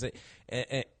mean? Like,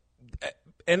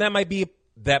 and that might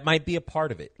be a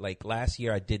part of it. Like last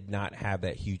year, I did not have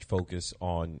that huge focus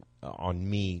on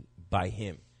me by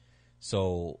him,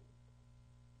 so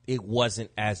it wasn't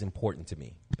as important to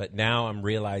me. But now I'm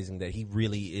realizing that he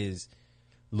really is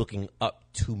looking up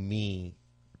to me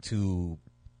to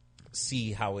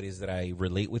see how it is that I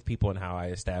relate with people and how I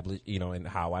establish, and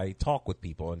how I talk with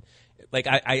people. And like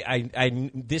I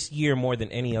this year more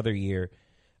than any other year,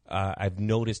 I've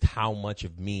noticed how much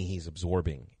of me he's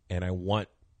absorbing, and I want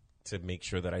to make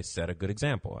sure that I set a good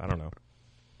example. I don't know.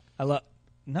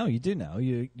 No, you do know.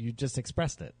 You just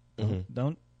expressed it. Mm-hmm.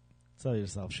 Don't sell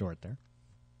yourself short there.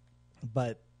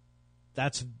 But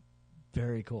that's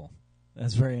very cool.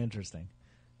 That's very interesting.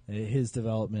 His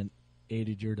development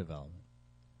aided your development.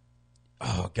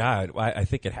 Oh God, I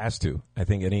think it has to. I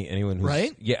think anyone who's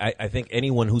right. Yeah, I think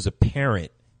anyone who's a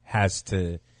parent has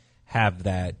to have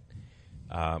that.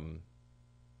 And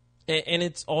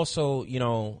it's also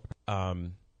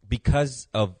because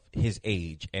of his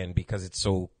age and because it's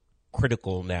so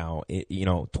critical now.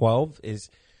 12 is.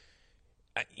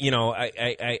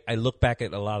 I look back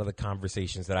at a lot of the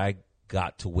conversations that I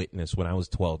got to witness when I was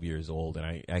 12 years old,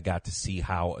 and I got to see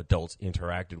how adults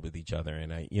interacted with each other.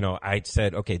 And I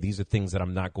said, okay, these are things that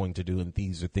I'm not going to do, and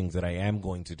these are things that I am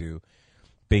going to do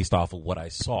based off of what I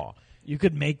saw. You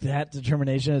could make that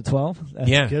determination at 12? That's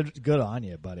yeah. Good on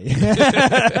you, buddy.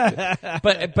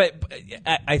 but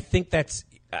I think that's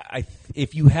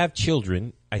if you have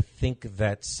children, I think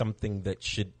that's something that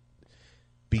should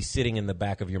be sitting in the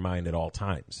back of your mind at all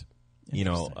times.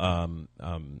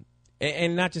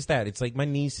 And not just that. It's like my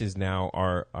nieces now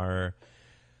are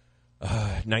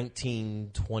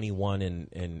 19, 21,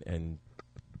 and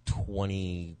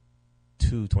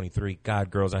 22, 23.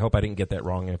 God, girls, I hope I didn't get that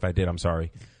wrong. And if I did, I'm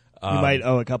sorry. You might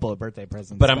owe a couple of birthday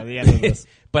presents by the end of this.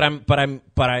 but I'm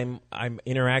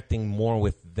interacting more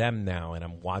with them now, and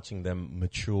I'm watching them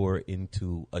mature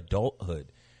into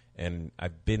adulthood. And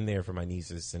I've been there for my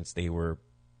nieces since they were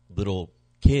little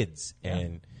kids,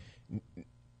 and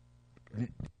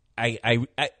I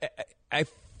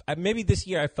maybe this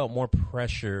year I felt more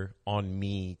pressure on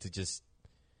me to just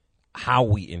how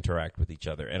we interact with each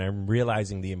other, and I'm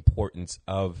realizing the importance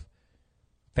of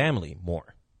family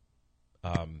more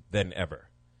than ever,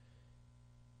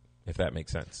 if that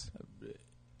makes sense.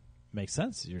 Makes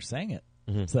sense. You're saying it.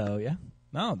 Mm-hmm. So yeah,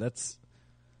 no, that's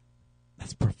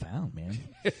profound, man.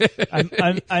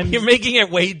 You're making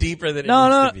it way deeper than it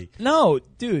needs to be. No,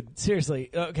 dude, seriously.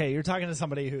 Okay, you're talking to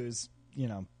somebody who's,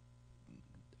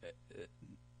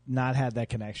 not had that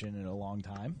connection in a long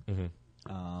time.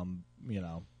 Mm-hmm.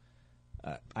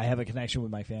 I have a connection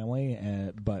with my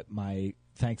family, but my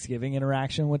Thanksgiving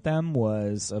interaction with them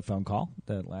was a phone call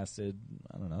that lasted,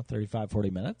 35, 40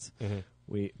 minutes.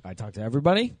 Mm-hmm. I talked to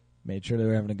everybody, made sure they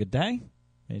were having a good day,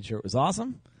 made sure it was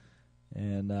awesome.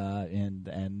 And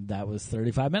that was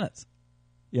 35 minutes.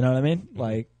 You know what I mean?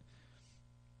 Mm-hmm.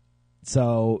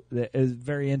 So it's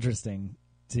very interesting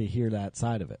to hear that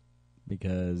side of it,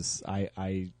 because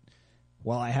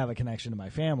while I have a connection to my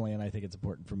family, and I think it's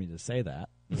important for me to say that,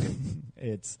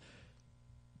 it's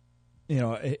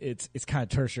kind of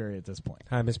tertiary at this point.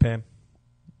 Hi, Miss Pam.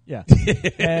 Yeah.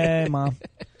 Hey, Mom.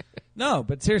 No,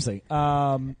 but seriously,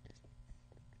 that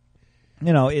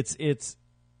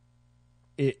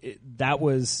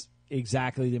was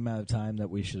exactly the amount of time that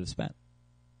we should have spent,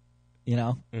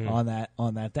 Mm-hmm. on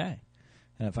that day.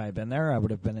 And if I had been there, I would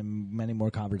have been in many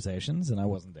more conversations, and I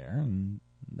wasn't there, and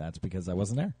that's because I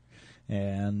wasn't there.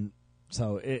 And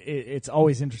so it's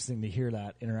always interesting to hear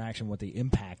that interaction, what the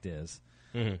impact is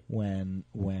mm-hmm.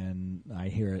 when I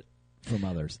hear it from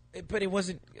others. But it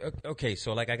wasn't okay.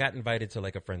 So I got invited to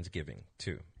a Friendsgiving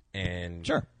too, and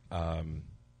sure,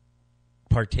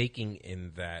 partaking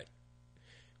in that.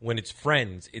 When it's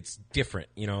friends, it's different.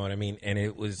 You know what I mean? And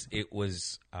it was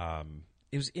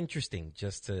interesting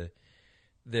just to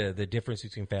the difference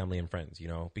between family and friends,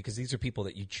 because these are people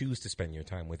that you choose to spend your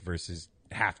time with versus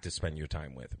have to spend your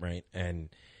time with, right? And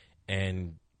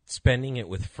spending it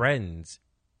with friends,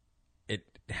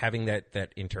 having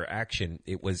that interaction,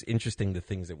 it was interesting the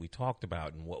things that we talked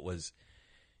about and what was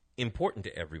important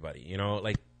to everybody.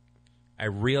 I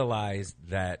realized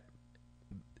that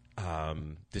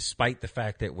despite the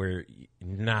fact that we're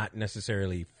not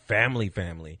necessarily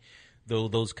family, though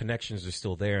those connections are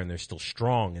still there and they're still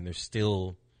strong and they're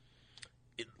still,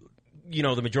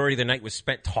 the majority of the night was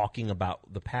spent talking about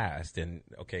the past and,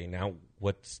 okay, now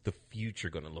what's the future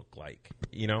going to look like,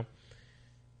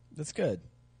 That's good,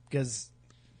 because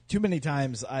too many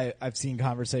times I've seen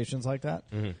conversations like that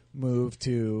move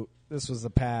to, this was the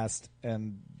past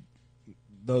and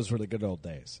those were the good old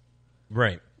days.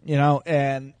 Right. You know,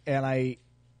 and I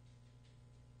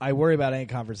worry about any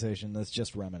conversation that's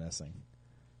just reminiscing.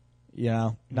 You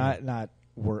know, not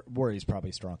worry's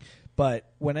probably strong, but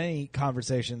when any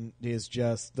conversation is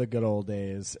just the good old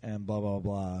days and blah blah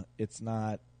blah, it's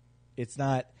not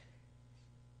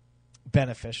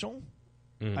beneficial,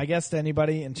 I guess, to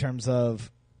anybody in terms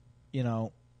of, you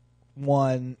know,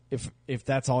 one, if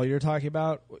that's all you're talking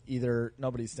about, either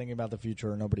nobody's thinking about the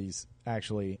future or nobody's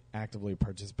actually actively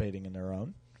participating in their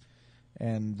own.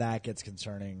 And that gets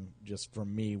concerning just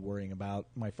from me worrying about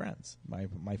my friends, my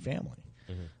family.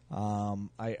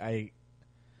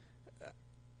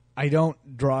 I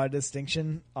don't draw a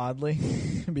distinction, oddly,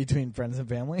 between friends and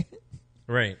family.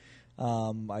 Right.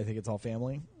 I think it's all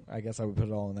family. I guess I would put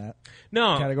it all in that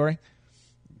category.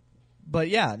 But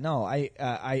yeah, no,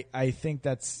 I think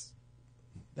that's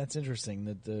interesting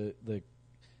that the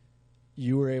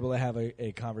you were able to have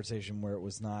a conversation where it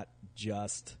was not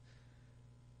just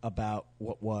about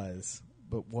what was,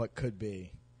 but what could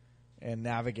be, and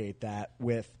navigate that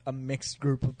with a mixed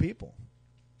group of people.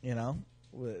 You know,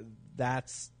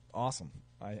 that's awesome.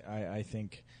 I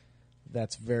think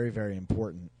that's very, very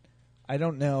important. I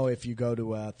don't know if you go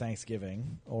to a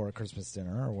Thanksgiving or a Christmas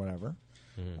dinner or whatever,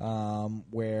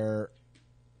 where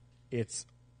it's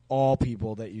all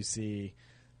people that you see.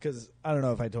 Because I don't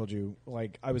know if I told you,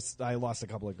 like I lost a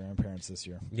couple of grandparents this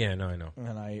year. Yeah, no, I know.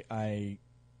 And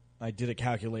I did a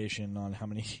calculation on how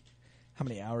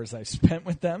many hours I've spent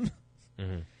with them.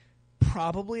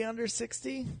 Probably under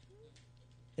 60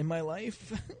 in my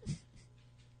life.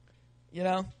 You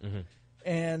know?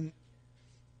 And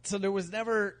so there was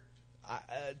never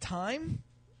time,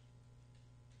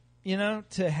 you know,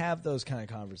 to have those kind of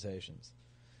conversations.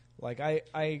 Like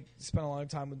I spent a long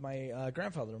time with my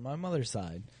grandfather on my mother's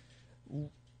side,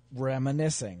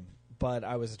 reminiscing, but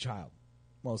I was a child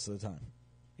most of the time.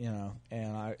 You know,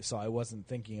 and I wasn't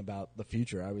thinking about the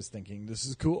future. I was thinking, this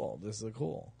is cool. This is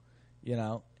cool, you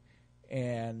know,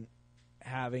 and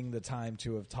having the time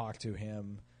to have talked to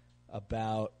him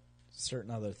about certain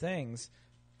other things.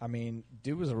 I mean,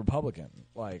 dude was a Republican,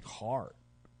 like hard,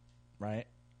 right?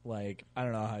 Like, I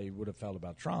don't know how he would have felt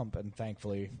about Trump, and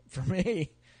thankfully for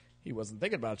me, he wasn't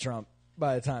thinking about Trump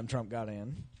by the time Trump got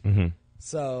in.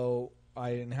 So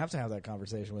I didn't have to have that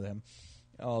conversation with him.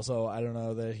 Also, I don't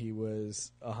know that he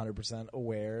was 100%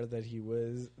 aware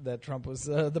that Trump was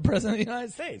the president of the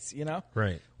United States, you know?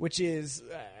 Right. Which is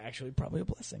actually probably a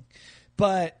blessing.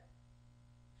 But,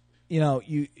 you know,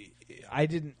 I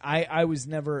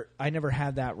never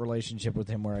had that relationship with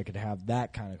him where I could have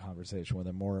that kind of conversation with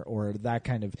him or that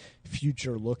kind of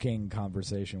future-looking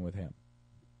conversation with him,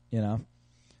 you know?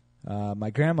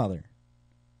 My grandmother,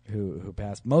 who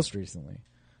passed most recently,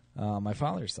 my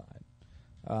father's side,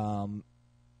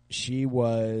 she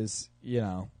was, you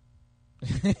know,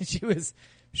 she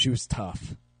was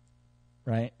tough,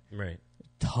 right? Right.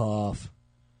 Tough,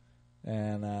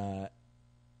 and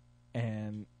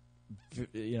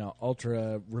you know,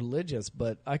 ultra religious.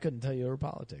 But I couldn't tell you her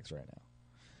politics right now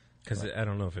because I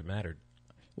don't know if it mattered.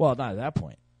 Well, not at that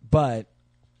point, but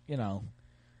you know,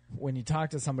 when you talk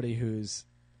to somebody who's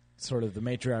sort of the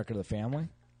matriarch of the family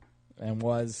and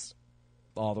was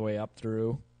all the way up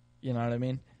through, you know what I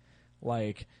mean?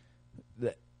 Like,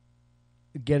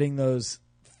 getting those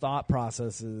thought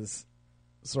processes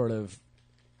sort of,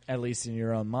 at least in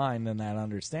your own mind, and that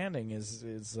understanding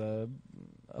is a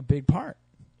big part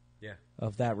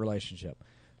of that relationship.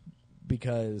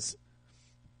 Because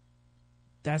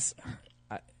that's,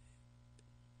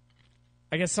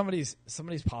 I guess somebody's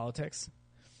politics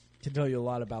can tell you a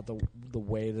lot about the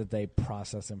way that they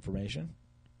process information,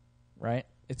 right?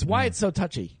 It's why it's so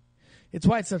touchy. It's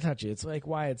why it's so touchy. It's like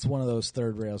why it's one of those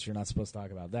third rails you're not supposed to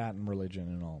talk about, that and religion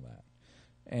and all that.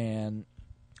 And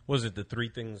was it the three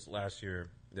things last year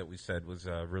that we said was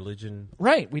religion,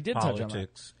 right? We did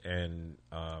politics, touch on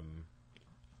that. And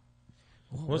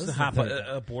what was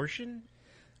the abortion?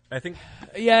 I think.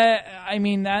 Yeah, I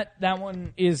mean that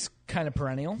one is kind of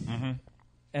perennial,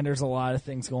 and there's a lot of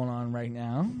things going on right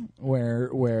now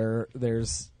where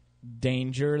there's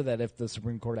danger that if the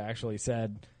Supreme Court actually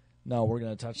said, no, we're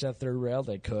going to touch that third rail,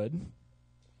 they could,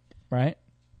 right?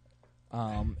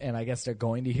 And I guess they're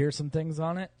going to hear some things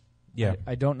on it. Yeah.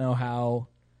 I don't know how,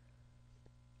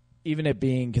 even it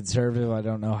being conservative, I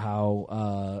don't know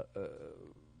how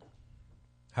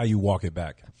you walk it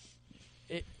back.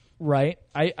 Right.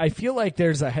 I feel like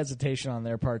there's a hesitation on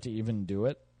their part to even do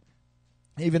it,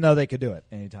 even though they could do it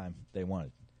anytime they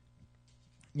wanted.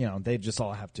 You know, they just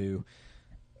all have to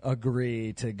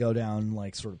agree to go down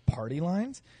like sort of party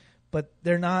lines. But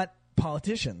they're not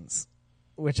politicians,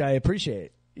 which I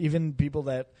appreciate. Even people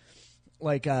that,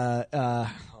 like,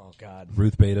 Oh God,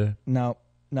 Ruth Bader. No.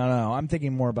 I'm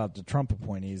thinking more about the Trump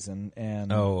appointees and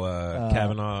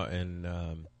Kavanaugh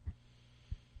and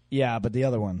yeah, but the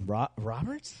other one,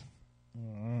 Roberts.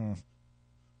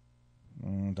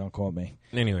 Don't quote me.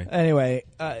 Anyway,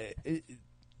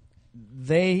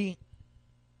 they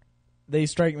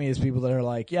strike me as people that are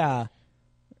like, yeah,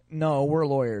 no, we're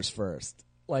lawyers first.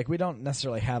 Like, we don't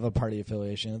necessarily have a party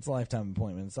affiliation. It's a lifetime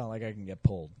appointment. It's not like I can get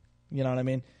pulled. You know what I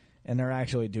mean? And they're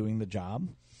actually doing the job.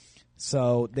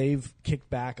 So they've kicked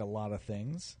back a lot of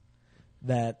things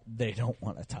that they don't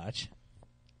want to touch.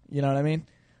 You know what I mean?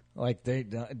 Like,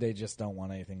 they just don't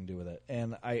want anything to do with it.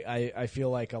 And I feel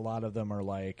like a lot of them are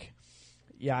like,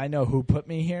 yeah, I know who put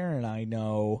me here, and I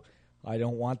know I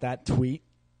don't want that tweet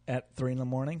at 3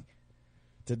 a.m.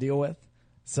 to deal with.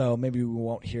 So maybe we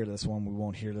won't hear this one. We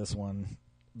won't hear this one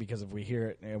because if we hear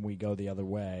it and we go the other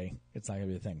way, it's not going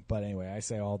to be a thing. But anyway, I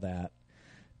say all that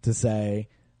to say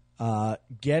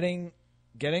getting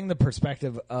the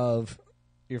perspective of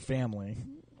your family,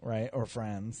 right, or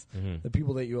friends, the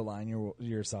people that you align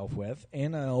yourself with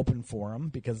in an open forum,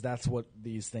 because that's what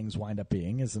these things wind up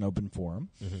being, is an open forum.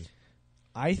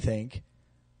 I think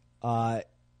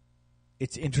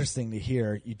it's interesting to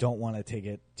hear. You don't want to take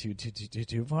it too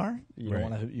far. You don't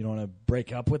want to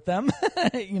break up with them,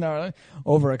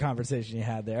 over a conversation you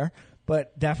had there.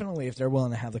 But definitely, if they're willing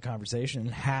to have the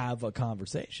conversation,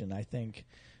 I think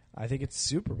it's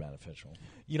super beneficial.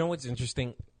 You know what's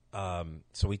interesting?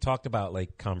 So we talked about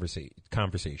like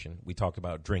conversation. We talked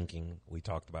about drinking. We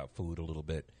talked about food a little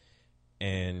bit,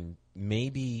 and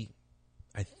maybe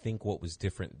I think what was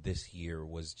different this year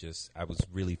was just I was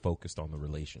really focused on the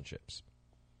relationships.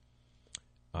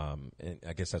 And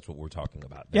I guess that's what we're talking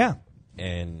about now. Yeah.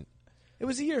 And it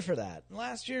was a year for that.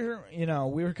 Last year,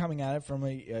 we were coming at it from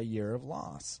a year of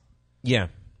loss. Yeah.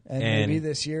 And maybe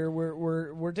this year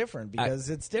we're different because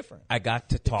it's different. I got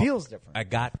to talk. It feels different. I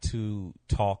got to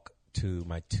talk to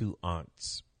my two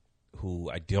aunts who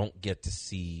I don't get to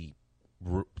see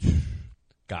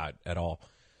God at all.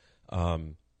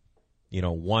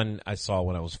 One I saw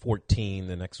when I was 14.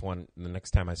 The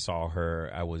next time I saw her,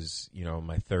 I was, in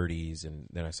my 30s, and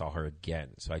then I saw her again.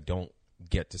 So I don't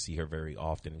get to see her very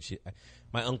often. And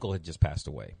my uncle had just passed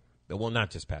away. Well, not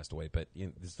just passed away, but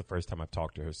this is the first time I've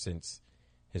talked to her since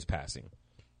his passing.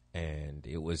 And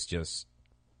it was just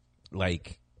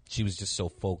like she was just so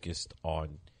focused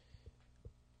on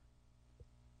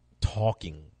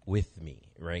talking with me,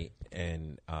 right?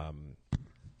 And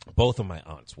both of my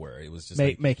aunts were. It was just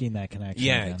making that connection.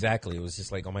 Yeah, again. Exactly. It was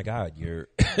just like, oh my God, you're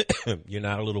you're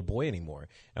not a little boy anymore.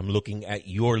 I'm looking at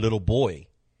your little boy,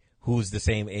 who's the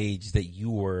same age that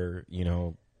you were.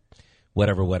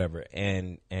 Whatever.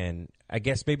 And I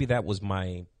guess maybe that was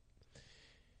my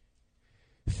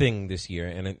thing this year,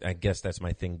 and I guess that's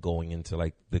my thing going into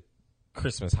like the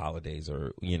Christmas holidays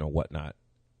or whatnot.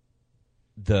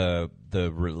 The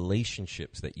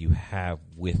relationships that you have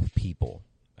with people,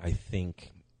 I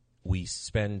think. We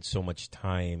spend so much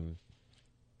time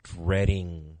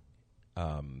dreading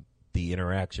the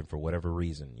interaction for whatever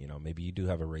reason. Maybe you do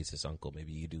have a racist uncle.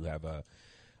 Maybe you do have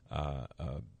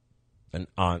an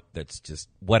aunt that's just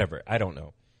whatever. I don't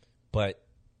know. But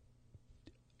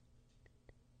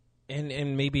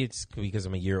and maybe it's because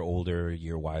I'm a year older, a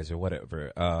year wiser,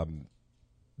 whatever.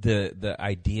 The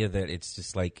idea that it's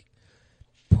just like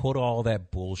put all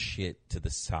that bullshit to the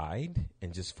side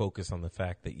and just focus on the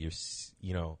fact that you're,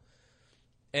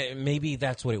 and maybe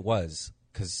that's what it was,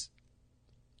 because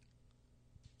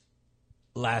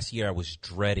last year I was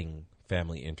dreading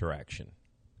family interaction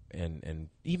and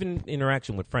even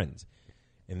interaction with friends.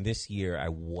 And this year I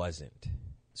wasn't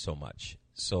so much.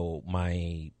 So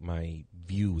my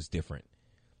view was different.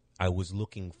 I was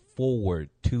looking forward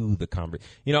to the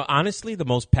conversation. Honestly, the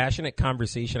most passionate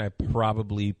conversation I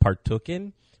probably partook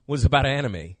in was about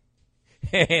anime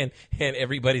and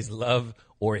everybody's love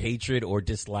or hatred or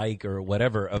dislike or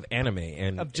whatever of anime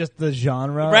and of just the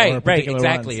genre. Right,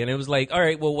 exactly. Ones. And it was like, all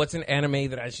right, well, what's an anime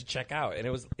that I should check out? And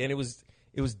it was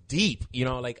deep.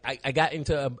 I got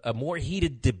into a more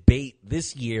heated debate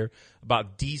this year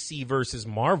about DC versus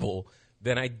Marvel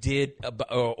than I did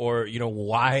or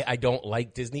why I don't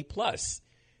like Disney Plus.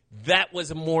 That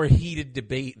was a more heated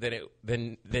debate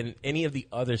than any of the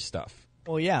other stuff.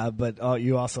 Well, yeah, but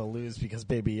you also lose because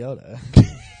Baby Yoda.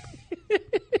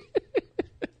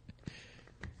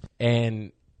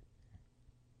 And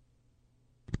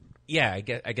yeah, I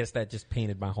guess that just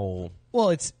painted my whole.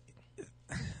 Well, it's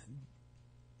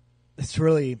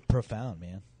really profound,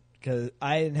 man. Because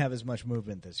I didn't have as much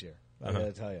movement this year. I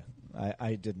gotta tell you,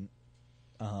 I didn't.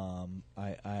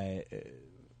 I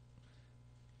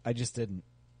just didn't.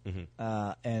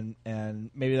 and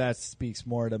maybe that speaks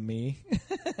more to me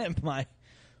and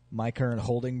my current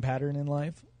holding pattern in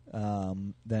life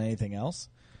than anything else.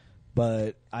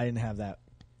 But I didn't have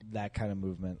that kind of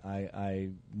movement. I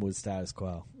was status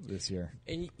quo this year.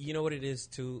 And you know what it is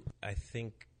too? I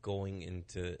think going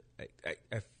into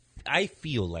I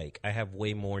feel like I have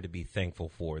way more to be thankful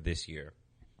for this year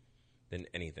than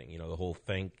anything. You know, the whole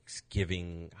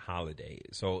Thanksgiving holiday.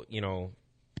 So, you know,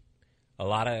 a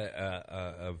lot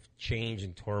of change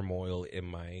and turmoil in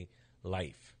my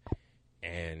life.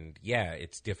 And yeah,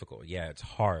 it's difficult. Yeah, it's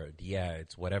hard. Yeah,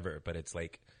 it's whatever. But it's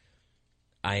like,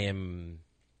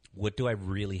 what do I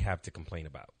really have to complain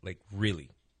about? Like,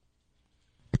 really?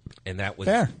 And that was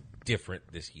fair.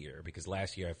 Different this year because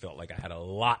last year I felt like I had a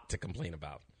lot to complain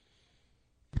about.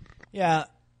 Yeah,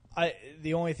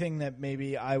 the only thing that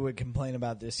maybe I would complain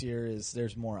about this year is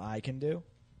there's more I can do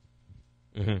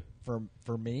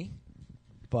for me,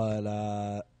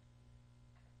 but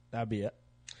that'd be it.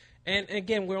 And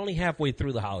again, we're only halfway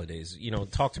through the holidays. You know,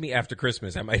 talk to me after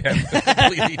Christmas. I might have a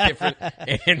completely different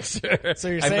answer. So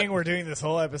you're saying we're doing this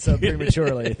whole episode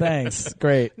prematurely. Thanks.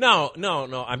 Great. No.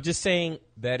 I'm just saying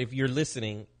that if you're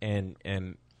listening and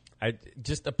I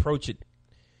just approach it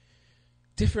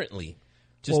differently.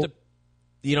 Just,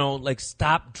 like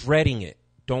stop dreading it.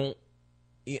 Don't,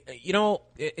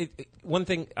 one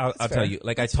thing I'll tell you,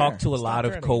 like I talked to a lot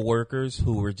of coworkers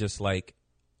who were just like,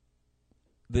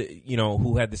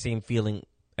 who had the same feeling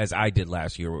as I did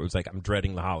last year, where it was like, I'm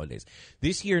dreading the holidays.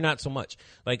 This year, not so much.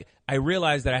 Like, I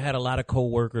realized that I had a lot of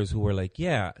coworkers who were like,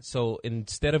 yeah, so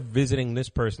instead of visiting this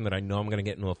person that I know I'm going to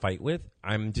get into a fight with,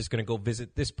 I'm just going to go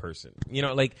visit this person. You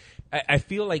know, like, I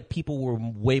feel like people were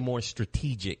way more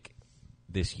strategic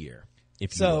this year.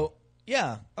 If you will.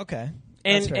 Yeah, okay.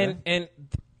 And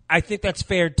I think that's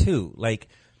fair, too. Like,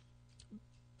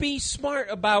 be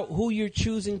smart about who you're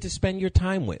choosing to spend your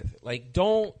time with. Like,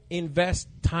 don't invest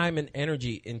time and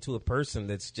energy into a person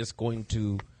that's just going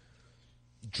to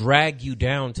drag you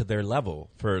down to their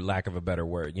level, for lack of a better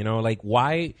word. You know, like,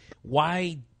 why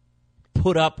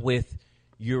put up with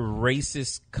your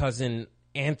racist cousin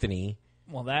Anthony?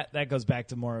 Well, that goes back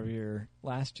to more of your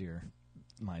last year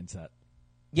mindset.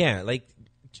 Yeah, like,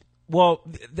 well,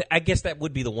 I guess that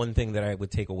would be the one thing that I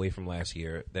would take away from last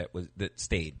year that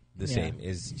stayed the same,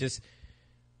 is just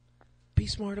be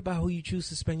smart about who you choose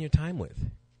to spend your time with.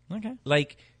 Okay.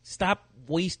 Like, stop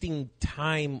wasting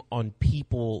time on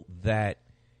people that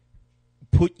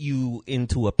put you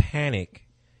into a panic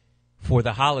for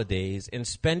the holidays and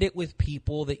spend it with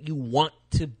people that you want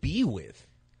to be with.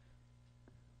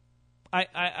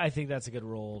 I think that's a good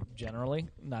rule generally,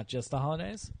 not just the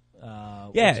holidays.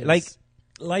 Like,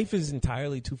 life is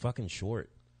entirely too fucking short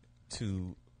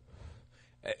to...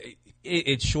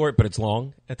 It's short, but it's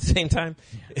long at the same time.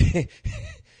 Yeah.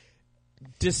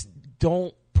 Just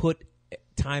don't put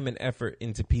time and effort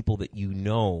into people that you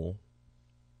know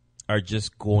are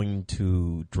just going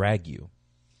to drag you.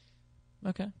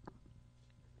 Okay.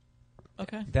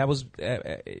 That was...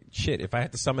 shit, if I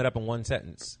had to sum it up in one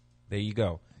sentence, there you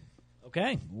go.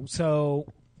 Okay, so...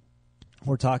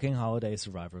 We're talking Holiday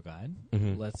Survivor Guide.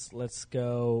 Mm-hmm. Let's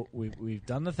go. We've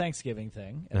done the Thanksgiving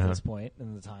thing at this point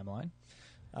in the timeline.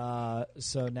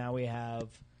 So now we have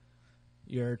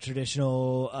your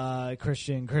traditional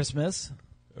Christian Christmas,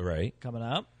 right, coming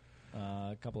up.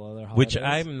 A couple other holidays. Which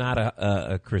I'm not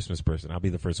a Christmas person. I'll be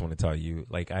the first one to tell you.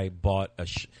 Like, I bought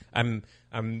I'm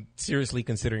seriously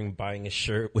considering buying a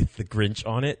shirt with the Grinch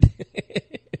on it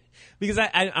because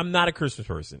I'm not a Christmas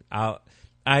person.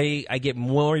 I get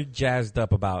more jazzed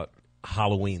up about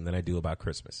Halloween than I do about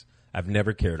Christmas. I've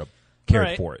never cared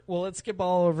for it. Well, let's skip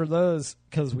all over those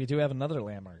because we do have another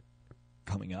landmark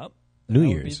coming up. New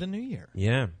Year's. Would be the New Year.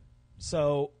 Yeah.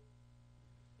 So,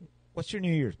 what's your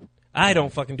New Year's? I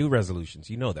don't fucking do resolutions.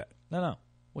 You know that. No.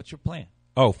 What's your plan?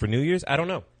 Oh, for New Year's? I don't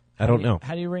know. I don't know.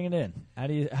 How do you ring it in? How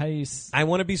do you? I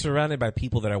want to be surrounded by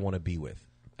people that I want to be with.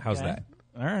 How's that?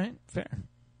 All right, fair.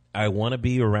 I want to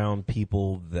be around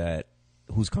people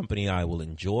whose company I will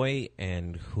enjoy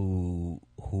and who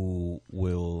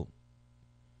will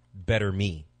better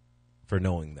me for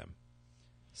knowing them.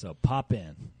 So pop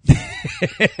in.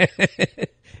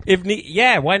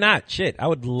 Why not? Shit, I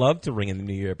would love to ring in the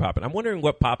New Year Poppin'. I'm wondering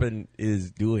what Poppin'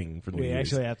 is doing for New Year's. We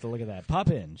actually have to look at that. Pop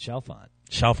in, Chalfont.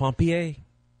 Chalfont, PA.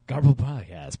 Garble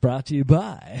Podcast brought to you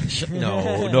by.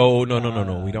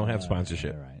 No. We don't have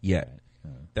sponsorship yet.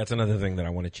 Right. That's another thing that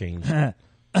I want to change.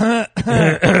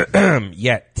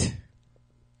 Yet.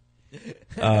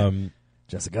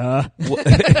 Jessica.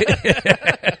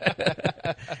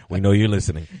 We know you're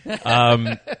listening.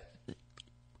 How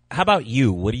about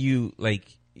you? What do you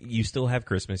like? you still have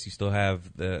Christmas, you still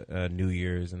have the New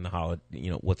Year's and the holiday.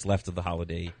 What's left of the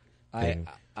holiday thing.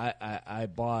 I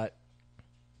bought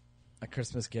a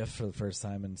Christmas gift for the first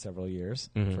time in several years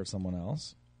for someone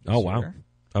else. Oh wow! Year.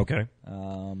 Okay.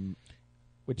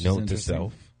 Which Note is to interesting.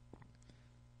 self.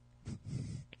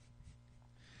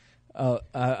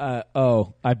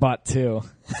 I bought 2.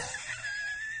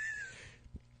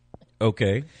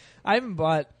 Okay. I haven't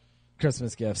bought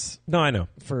Christmas gifts No, I know.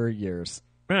 for years,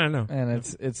 I know. and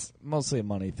it's mostly a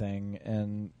money thing,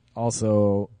 and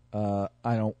also I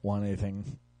don't want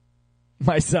anything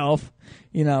myself,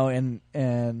 and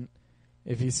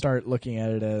if you start looking at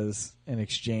it as an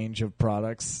exchange of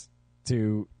products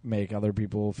to make other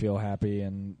people feel happy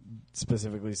and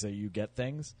specifically so you get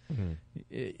things,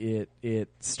 it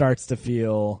starts to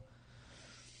feel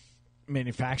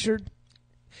manufactured.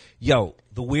 Yo,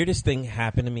 the weirdest thing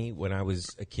happened to me when I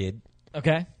was a kid.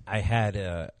 Okay. I had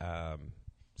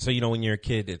so when you're a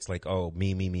kid, it's like, oh,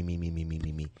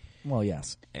 me. Well,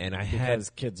 yes. And I Because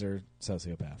kids are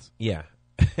sociopaths. yeah.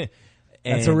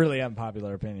 That's a really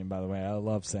unpopular opinion, by the way. I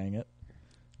love saying it.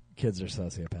 Kids are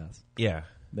sociopaths. yeah.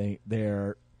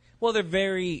 They're Well, they're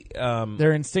very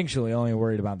they're instinctually only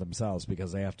worried about themselves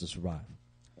because they have to survive.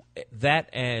 that,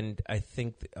 and I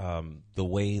think the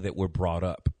way that we're brought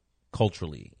up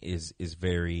culturally is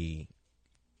very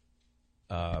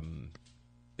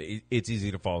it's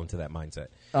easy to fall into that mindset.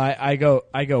 I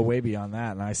go way beyond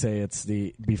that, and I say it's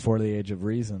the before the age of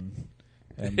reason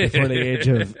and before the age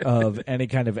of any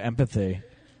kind of empathy.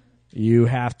 You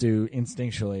have to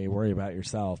instinctually worry about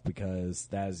yourself because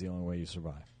that is the only way you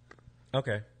survive.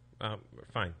 Okay,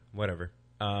 fine, whatever.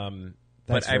 Thanks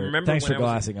But I remember thanks when for I was,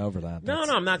 glossing over that. No,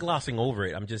 I'm not glossing over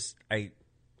it. I'm just I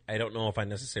don't know if I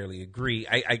necessarily agree.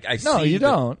 I No, see you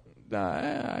don't.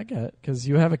 I get it because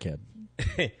you have a kid.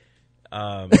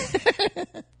 No,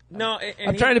 and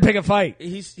I'm trying to pick a fight.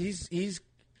 He's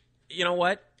you know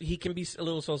what? He can be a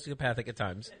little sociopathic at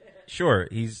times. Sure,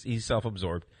 he's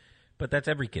self-absorbed, but that's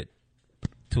every kid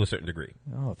to a certain degree.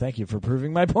 Oh, thank you for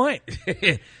proving my point.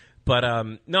 But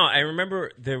no, I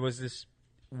remember there was this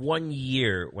one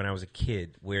year when I was a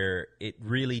kid where it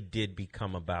really did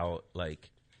become about like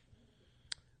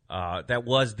that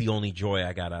was the only joy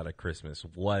I got out of Christmas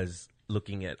was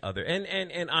looking at other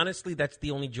and honestly that's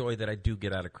the only joy that I do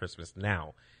get out of Christmas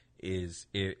now is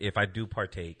if I do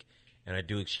partake and I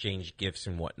do exchange gifts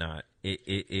and whatnot,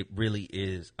 it really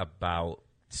is about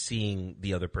seeing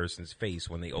the other person's face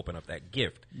when they open up that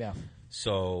gift. Yeah.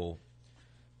 So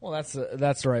Well, that's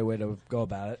the right way to go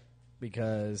about it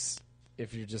because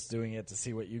if you're just doing it to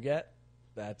see what you get,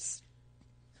 that's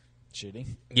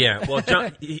cheating. yeah, well,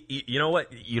 John, you know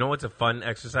what? You know what's a fun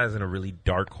exercise and a really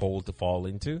dark hole to fall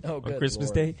into on good Christmas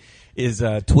Lord. Day is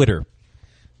Twitter.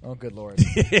 Oh, good Lord.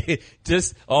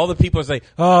 Just all the people say,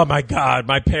 "Oh my God,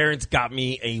 my parents got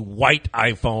me a white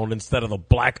iPhone instead of the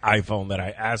black iPhone that I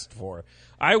asked for.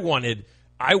 I wanted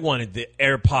the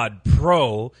AirPod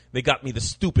Pro. They got me the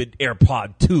stupid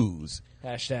AirPod 2s."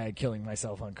 Hashtag killing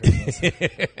myself on Christmas.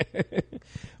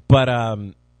 But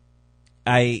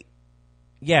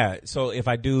so if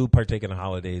I do partake in the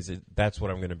holidays, that's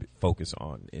what I'm going to focus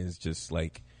on is just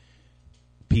like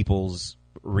people's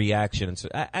reaction. And so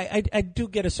I do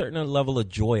get a certain level of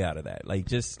joy out of that. Like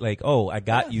just like, oh, I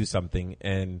got you something,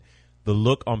 and the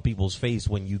look on people's face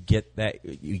when you get that,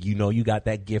 you got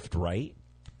that gift right.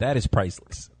 That is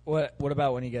priceless. What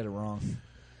about when you get it wrong?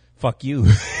 Fuck you.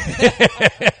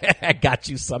 I got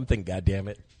you something,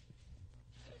 goddammit.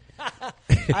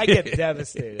 I get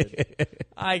devastated.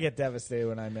 I get devastated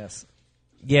when I miss.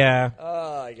 Yeah.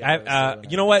 Oh, I get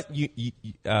devastated. You know what?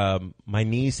 My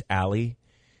niece Allie,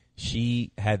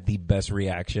 she had the best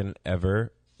reaction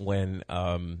ever when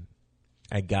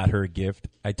I got her a gift.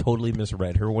 I totally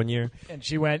misread her one year. And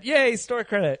she went, "Yay, store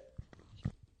credit."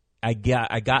 I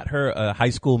got her a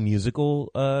High School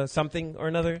Musical something or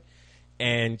another,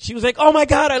 and she was like, "Oh my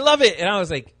God, I love it!" And I was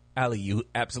like, "Allie, you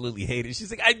absolutely hate it." She's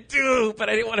like, "I do, but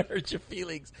I didn't want to hurt your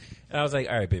feelings." And I was like,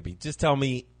 "All right, baby, just tell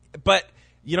me." But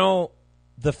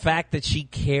the fact that she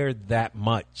cared that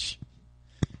much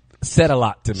said a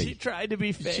lot to me. She tried to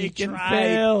be fake She and tried.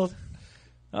 failed.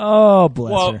 Oh,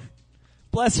 bless her.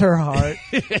 Bless her heart.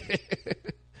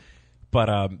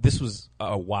 But this was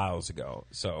a whiles ago,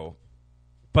 so.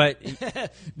 But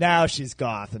Now she's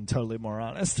goth and totally more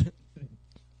honest.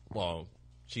 well,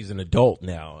 she's an adult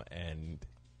now, and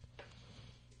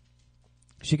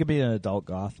She could be an adult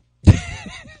goth.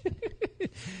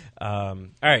 all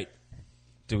right.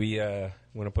 Do we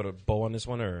want to put a bow on this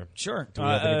one, or Sure. do we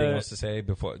have anything else to say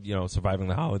before surviving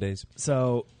the holidays?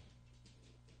 So,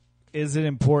 is it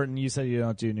important? You said you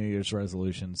don't do New Year's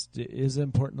resolutions. Is it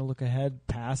important to look ahead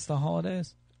past the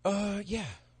holidays? Yeah.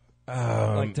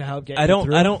 Like to help get I you don't.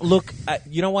 through? I don't look.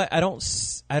 You know what? I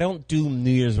don't do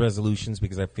New Year's resolutions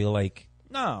because I feel like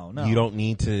No. you don't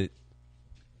need to.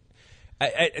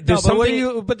 There's No, but something. what do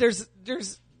you? But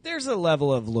there's a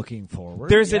level of looking forward.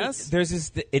 There's yes? there's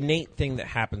this innate thing that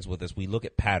happens with us. We look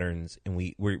at patterns, and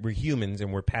we're humans,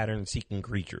 and we're pattern-seeking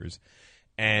creatures.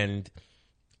 And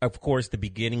of course, the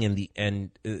beginning and the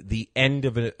end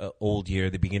of an old year,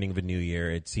 the beginning of a new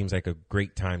year, it seems like a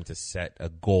great time to set a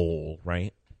goal,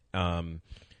 right? And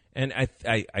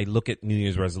I look at New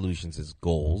Year's resolutions as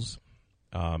goals.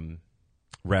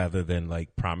 Rather than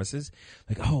like promises,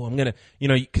 like, oh, I'm gonna,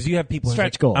 because you have people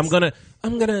Stretch like, goals.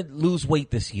 I'm gonna lose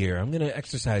weight this year. I'm gonna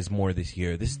exercise more this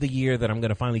year. This is the year that I'm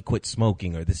gonna finally quit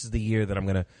smoking, or this is the year that I'm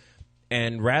gonna.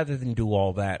 And rather than do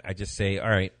all that, I just say,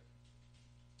 all right.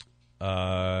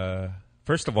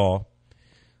 First of all,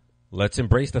 let's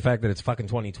embrace the fact that it's fucking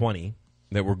 2020.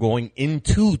 That we're going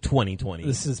into 2020.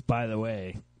 This is, by the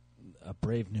way, a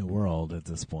brave new world at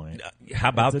this point. How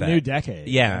about it's that? A new decade.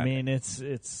 Yeah, I mean, it's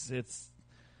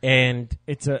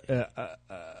a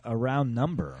round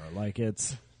number. Like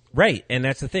it's right, and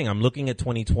that's the thing. I'm looking at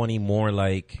 2020 more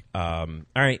like, all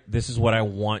right, this is what I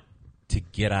want to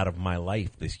get out of my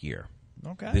life this year.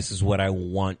 okay. This is what I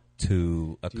want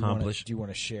to accomplish. Do you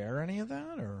want to share any of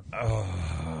that, or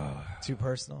too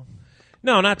personal?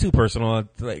 No, not too personal.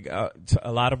 Like a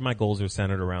lot of my goals are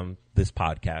centered around this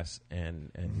podcast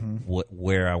and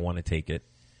where I want to take it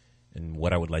and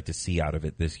what I would like to see out of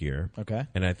it this year. Okay.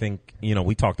 And I think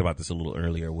we talked about this a little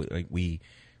earlier. We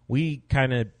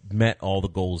kind of met all the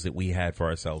goals that we had for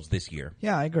ourselves this year.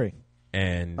 Yeah, I agree.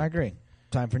 And I agree.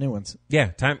 Time for new ones.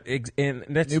 yeah, and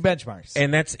that's New benchmarks.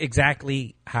 and that's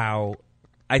exactly how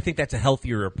I think that's a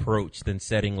healthier approach than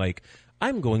setting like,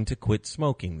 I'm going to quit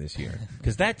smoking this year,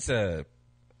 because that's a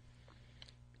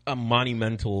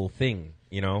monumental thing,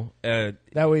 that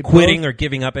we quitting both, or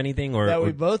giving up anything, or that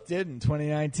we both did in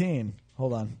 2019.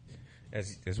 Hold on.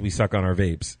 as we suck on our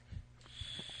vapes.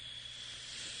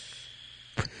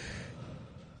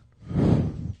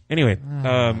 Anyway,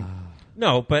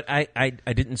 no, but I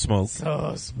didn't smoke.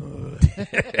 So smooth.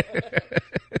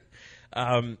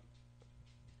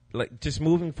 Like just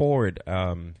moving forward,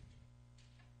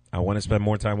 I want to spend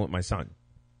more time with my son,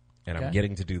 and I'm Okay.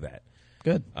 getting to do that.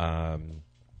 Good. But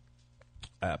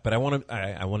I want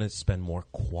to spend more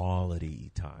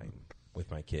quality time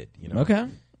with my kid. Okay.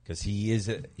 because he's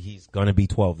going to be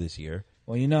 12 this year.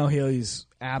 Well, he's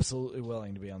absolutely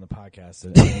willing to be on the podcast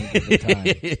at any given time.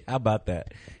 How about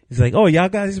that? He's like, "Oh, y'all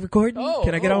guys recording?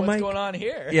 Can I get on what's mic?" going on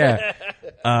here? Yeah.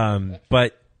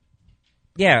 But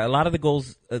yeah, a lot of the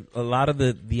goals, a lot of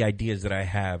the ideas that I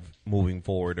have moving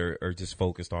forward are just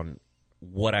focused on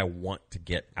what I want to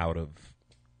get out of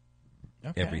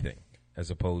everything, as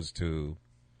opposed to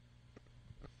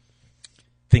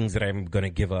things that I'm going to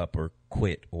give up or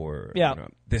quit or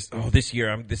this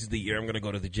year this is the year I'm going to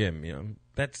go to the gym.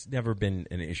 That's never been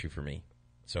an issue for me,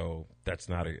 so that's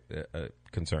not a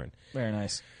concern. Very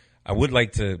nice. I would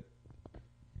like to,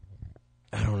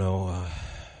 I don't know,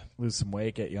 Lose some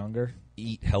weight, get younger.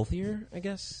 eat healthier, I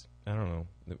guess. I don't know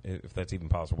if that's even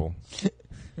possible.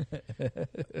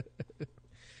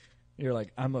 You're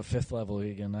like, I'm a 5th level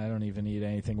vegan. I don't even eat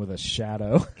anything with a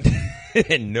shadow.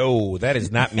 No, that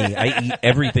is not me. I eat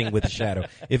everything with a shadow.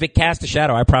 If it cast a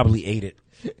shadow, I probably ate it.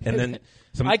 And then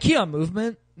some. I key on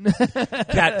movement.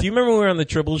 Kat, do you remember when we were on the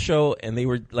Tribble show and they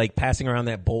were like passing around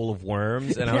that bowl of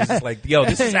worms? And I was just like, yo,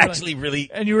 this is actually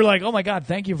really. And you were like, oh my God,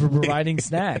 thank you for providing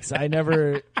snacks. I've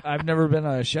never been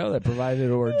on a show that provided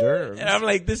hors d'oeuvres. And I'm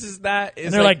like, this is not.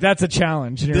 And they're like, that's a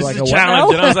challenge. And you're this like, is a what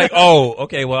challenge. now? And I was like, oh,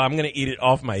 okay, well, I'm going to eat it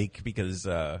off mic because.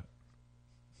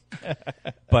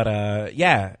 But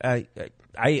yeah, I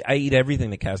eat everything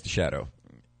that casts a shadow.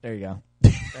 There you go.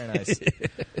 Very nice.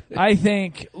 I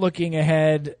think looking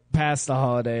ahead past the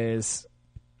holidays,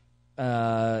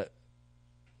 I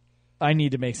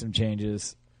need to make some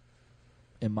changes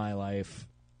in my life.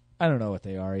 I don't know what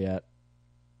they are yet,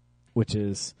 which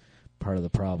is part of the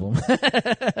problem.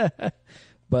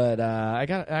 But I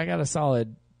got a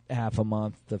solid half a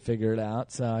month to figure it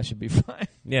out, so I should be fine.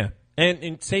 Yeah,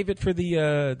 and save it for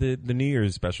the New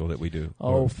Year's special that we do.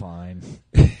 Oh, fine.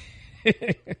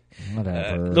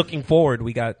 Whatever. Looking forward,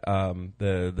 we got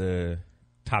the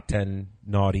top 10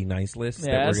 naughty nice list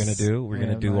that we're going to do. We're going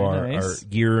to do our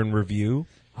year in review.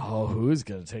 Oh, who's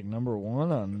going to take number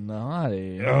one on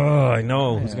naughty? Oh, I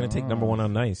know. Who's going to take number one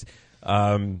on nice?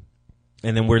 And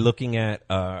then we're looking at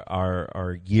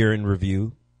our year in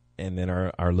review and then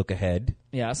our look ahead.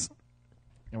 Yes.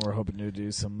 And we're hoping to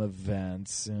do some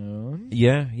events soon.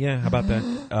 Yeah. How about that?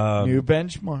 New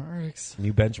benchmarks.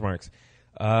 New benchmarks.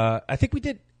 I think we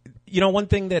did one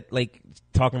thing that, like,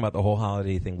 talking about the whole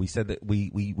holiday thing, we said that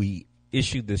we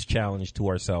issued this challenge to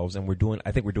ourselves, and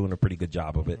I think we're doing a pretty good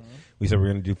job of it. We said we're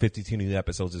going to do 52 new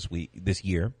episodes this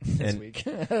year. This week.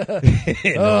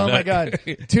 My God.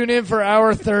 Tune in for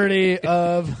hour 30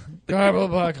 of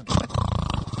Garblebuck.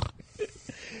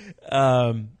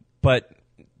 But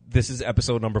this is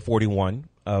episode number 41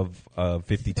 of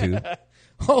 52.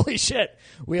 Holy shit.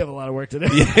 We have a lot of work to do.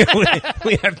 Yeah,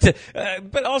 we have to,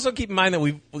 but also keep in mind that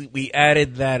we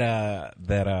added that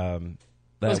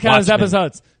those count as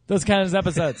episodes. Those count as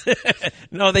episodes.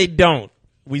 No, they don't.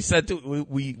 We said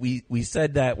we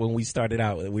said that when we started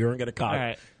out that we weren't going to count. All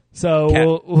right.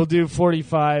 So we'll do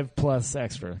 45 plus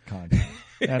extra content,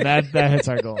 and that hits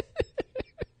our goal.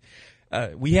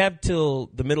 We have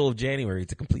till the middle of January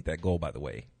to complete that goal. By the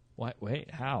way. What? Wait,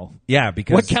 how? Yeah,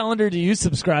 because what calendar do you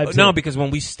subscribe to? No, because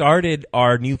when we started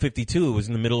our new 52, it was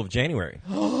in the middle of January.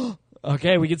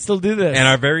 Okay, we can still do this. And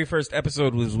our very first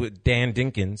episode was with Dan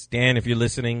Dinkins. Dan, if you're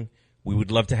listening, we would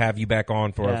love to have you back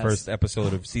on for our first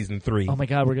episode of season 3. Oh my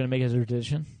God, we're gonna make it a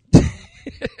tradition.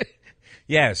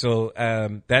 Yeah, so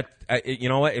you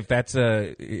know what?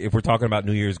 If we're talking about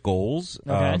New Year's goals,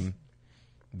 okay.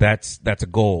 That's a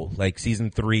goal, like season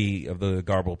 3 of the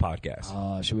Garble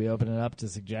podcast. Should we open it up to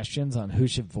suggestions on who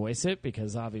should voice it?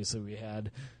 Because obviously we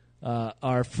had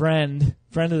our friend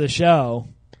of the show.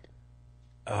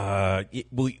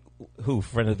 Who?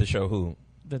 Friend of the show? Who?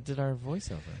 That did our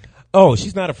voiceover. Oh,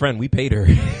 she's not a friend. We paid her.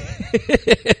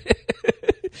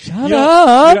 Shut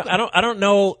up! I don't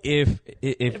know if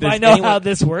I know how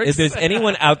this works. If there's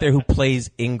anyone out there who plays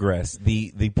Ingress,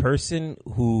 the person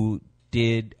who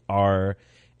did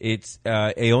it's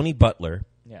Aoni Butler.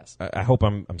 Yes. I hope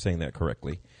I'm saying that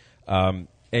correctly. And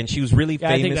she was really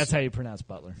famous. I think that's how you pronounce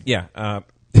Butler. Yeah.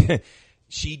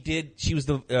 She was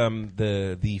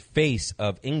the face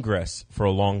of Ingress for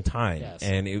a long time. Yes.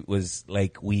 And it was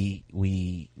like we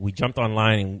jumped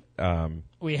online and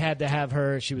we had to have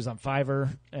her. She was on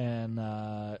Fiverr,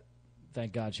 and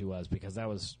thank God she was, because that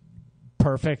was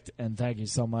perfect, and thank you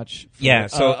so much for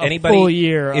so anybody, full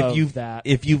year of that.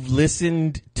 If you've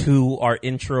listened to our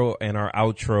intro and our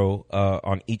outro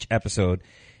on each episode,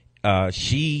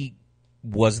 she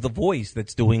was the voice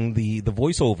that's doing the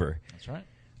voiceover. That's right.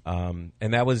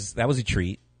 And that was a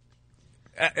treat.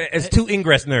 As two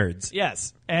Ingress nerds.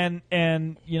 Yes. And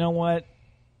you know what?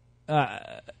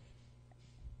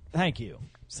 Thank you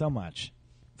so much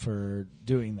for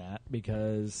doing that,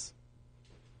 because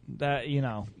that,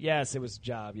 yes, it was a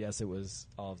job. Yes, it was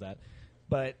all of that.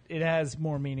 But it has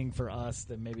more meaning for us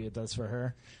than maybe it does for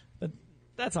her. But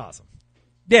that's awesome.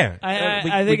 Yeah. I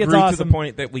think we it's grew awesome. to the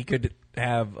point that we could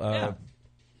have, I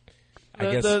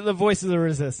guess. The voice of the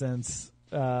resistance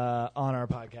on our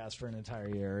podcast for an entire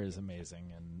year is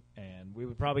amazing. And we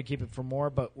would probably keep it for more,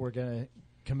 but we're going to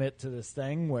commit to this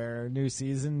thing where new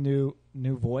season,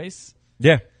 new voice.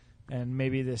 Yeah. And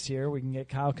maybe this year we can get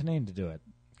Kyle Kinane to do it.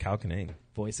 Kyle Kinane.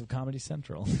 Voice of Comedy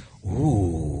Central.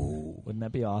 Ooh. Wouldn't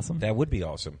that be awesome? That would be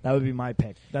awesome. That would be my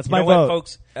pick. That's you my know vote. What,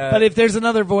 folks? But if there's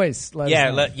another voice, let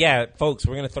us know. Folks,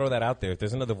 we're going to throw that out there. If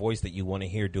there's another voice that you want to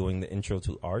hear doing the intro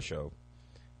to our show,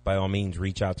 by all means,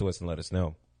 reach out to us and let us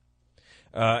know.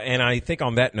 And I think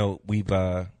on that note, we've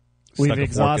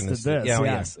exhausted this. Yeah,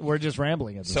 yes. Yeah. We're just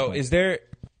rambling at this point. So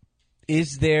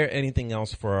is there anything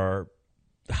else for our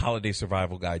Holiday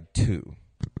Survival Guide 2?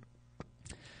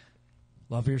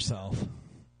 Love yourself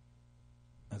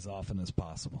as often as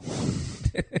possible.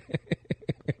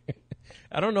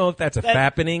 I don't know if that's a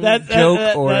fappening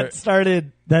joke or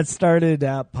that started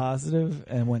out positive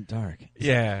and went dark.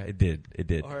 Yeah, it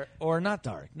did. Or not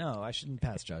dark. No, I shouldn't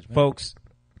pass judgment. Folks,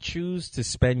 choose to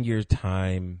spend your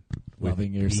time with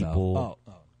loving yourself. People.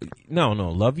 No,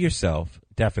 love yourself,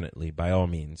 definitely, by all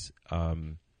means.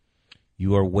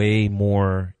 You are way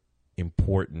more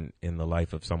important in the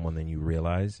life of someone than you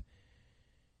realize.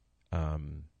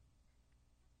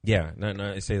 Yeah,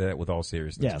 no, I say that with all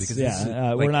seriousness. Yes,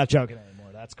 because we're not joking anymore.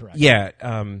 That's correct. Yeah,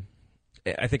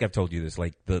 I think I've told you this.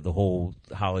 Like the whole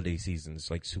holiday season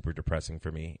is like super depressing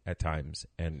for me at times,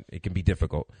 and it can be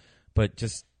difficult. But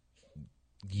just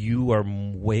you are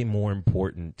way more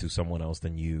important to someone else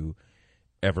than you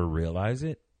ever realize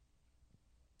it,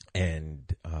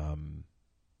 and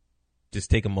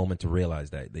just take a moment to realize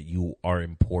that you are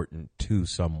important to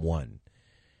someone,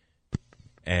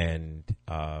 and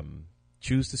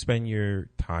choose to spend your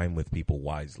time with people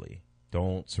wisely.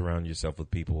 Don't surround yourself with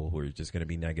people who are just going to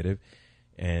be negative,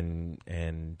 and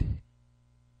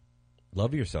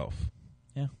love yourself.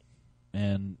 Yeah,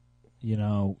 and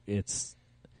it's.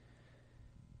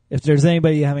 If there's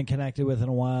anybody you haven't connected with in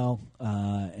a while,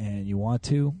 and you want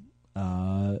to,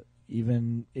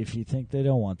 even if you think they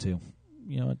don't want to,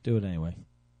 you know what, do it anyway.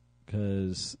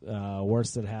 Because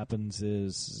worst that happens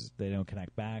is they don't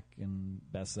connect back, and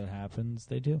best that happens,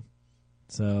 they do.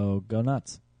 So go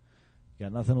nuts. You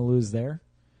got nothing to lose there.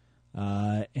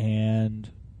 And,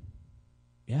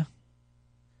 yeah,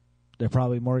 they're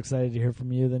probably more excited to hear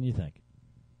from you than you think.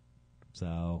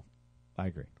 So I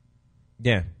agree.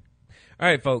 Yeah. All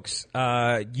right, folks.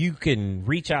 You can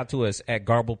reach out to us at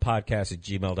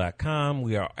garbledpodcast@gmail.com.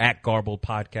 We are at Garbled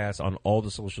Podcast on all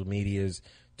the social medias,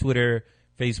 Twitter,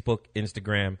 Facebook,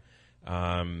 Instagram.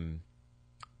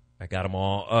 I got them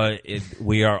all.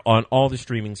 We are on all the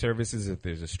streaming services. If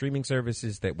there's a streaming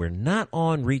services that we're not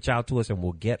on, reach out to us and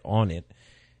we'll get on it.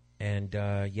 And,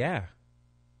 yeah.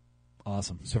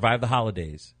 Awesome. Survive the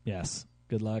holidays. Yes.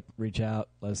 Good luck. Reach out.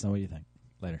 Let us know what you think.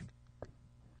 Later.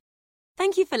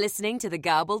 Thank you for listening to the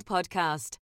Garbled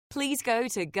Podcast. Please go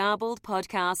to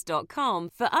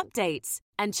garbledpodcast.com for updates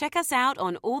and check us out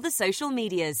on all the social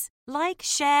medias. Like,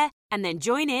 share, and then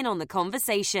join in on the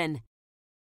conversation.